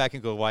got to go back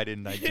and go, why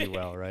didn't I do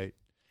well? Right.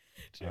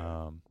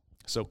 True.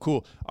 So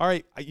cool. All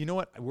right. You know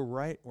what?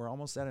 We're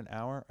almost at an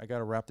hour. I got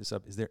to wrap this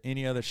up. Is there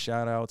any other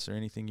shout outs or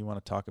anything you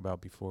want to talk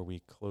about before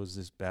we close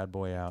this bad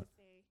boy out?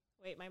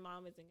 Wait, my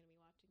mom isn't going to be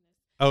watching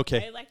this.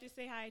 Okay. I'd like to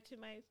say hi to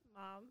my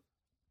mom.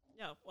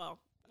 No, well,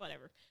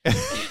 whatever.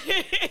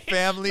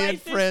 Family my and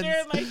sister, friends.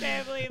 my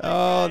family. My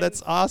Oh, friends.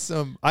 that's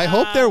awesome. I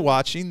hope they're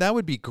watching. That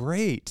would be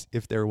great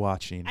if they're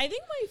watching. I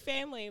think my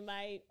family,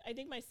 I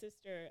think my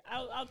sister,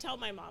 I'll tell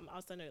my mom.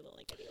 I'll send her the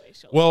link anyway.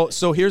 Well,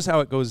 so here's how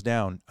it goes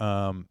down.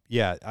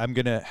 Yeah, I'm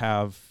going to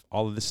have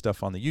all of this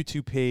stuff on the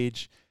YouTube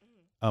page.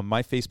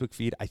 My Facebook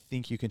feed, I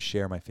think you can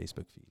share my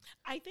Facebook feed.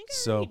 I think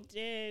I already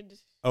did.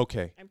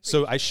 Okay.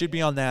 So I should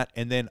be on that.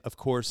 And then, of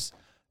course,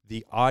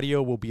 the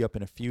audio will be up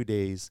in a few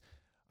days.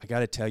 I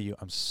got to tell you,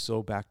 I'm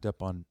so backed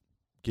up on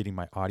getting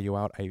my audio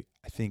out. I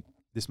think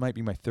this might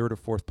be my third or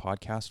fourth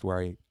podcast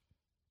where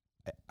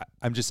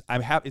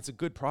it's a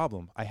good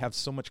problem. I have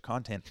so much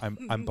content.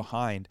 I'm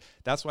behind.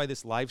 That's why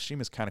this live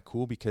stream is kind of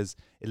cool, because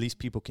at least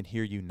people can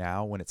hear you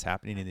now when it's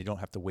happening and they don't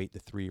have to wait the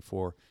 3 or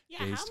 4 days.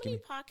 How many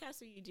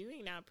podcasts are you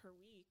doing now per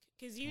week?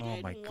 Because you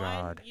did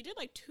God. You did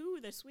like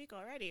 2 this week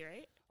already,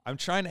 right? I'm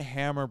trying to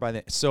hammer by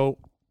the so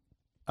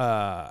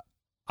I'm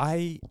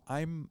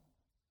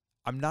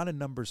not a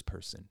numbers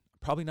person.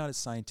 Probably not as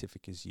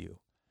scientific as you.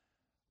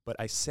 But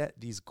I set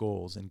these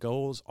goals, and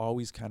goals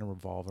always kind of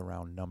revolve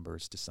around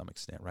numbers to some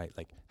extent, right?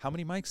 Like, how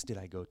many mics did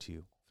I go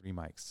to? 3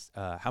 mics.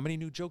 How many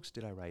new jokes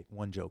did I write?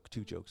 1 joke,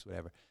 2 jokes,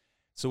 whatever.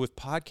 So with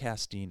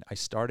podcasting, I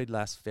started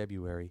last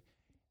February,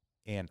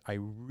 and I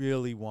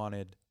really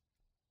wanted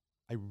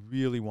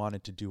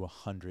to do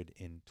 100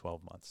 in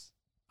 12 months,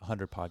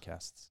 100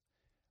 podcasts.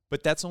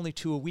 But that's only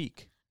 2 a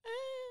week.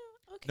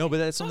 Okay. No, but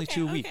that's only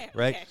 2 a week,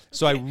 right? Okay.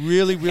 So I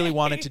really, really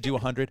wanted to do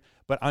 100,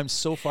 but I'm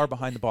so far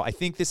behind the ball. I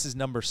think this is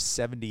number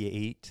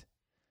 78.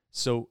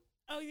 So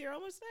you're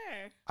almost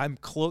there. I'm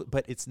close,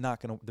 but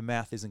the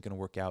math isn't going to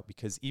work out,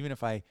 because even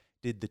if I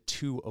did the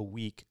 2 a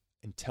week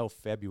until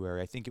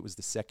February, I think it was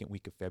the second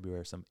week of February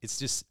or something,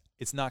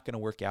 it's not going to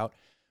work out.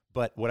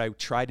 But what I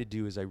tried to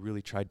do is I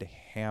really tried to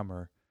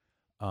hammer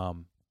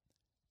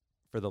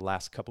for the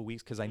last couple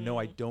weeks, because I know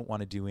I don't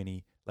want to do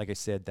any, like I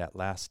said, that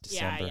last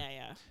December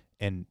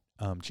and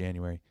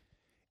January.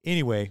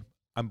 Anyway,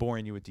 I'm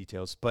boring you with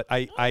details, but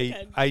I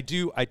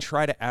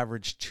try to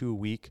average 2 a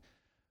week,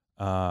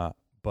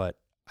 but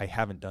I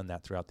haven't done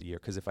that throughout the year,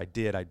 because if I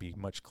did, I'd be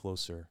much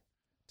closer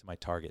to my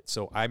target.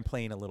 So I'm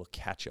playing a little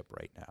catch up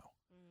right now,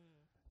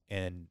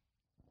 and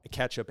a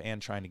catch up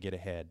and trying to get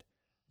ahead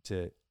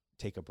to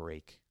take a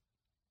break.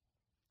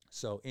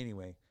 So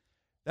anyway,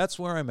 that's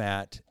where I'm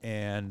at,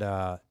 and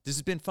this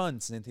has been fun,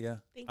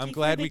 Cynthia. I'm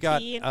glad we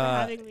got for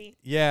having me.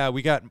 Yeah,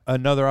 we got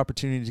another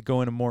opportunity to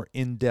go in a more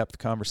in-depth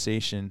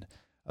conversation,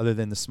 other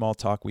than the small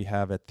talk we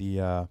have at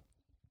the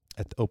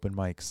open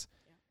mics.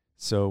 Yeah.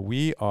 So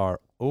we are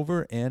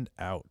over and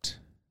out.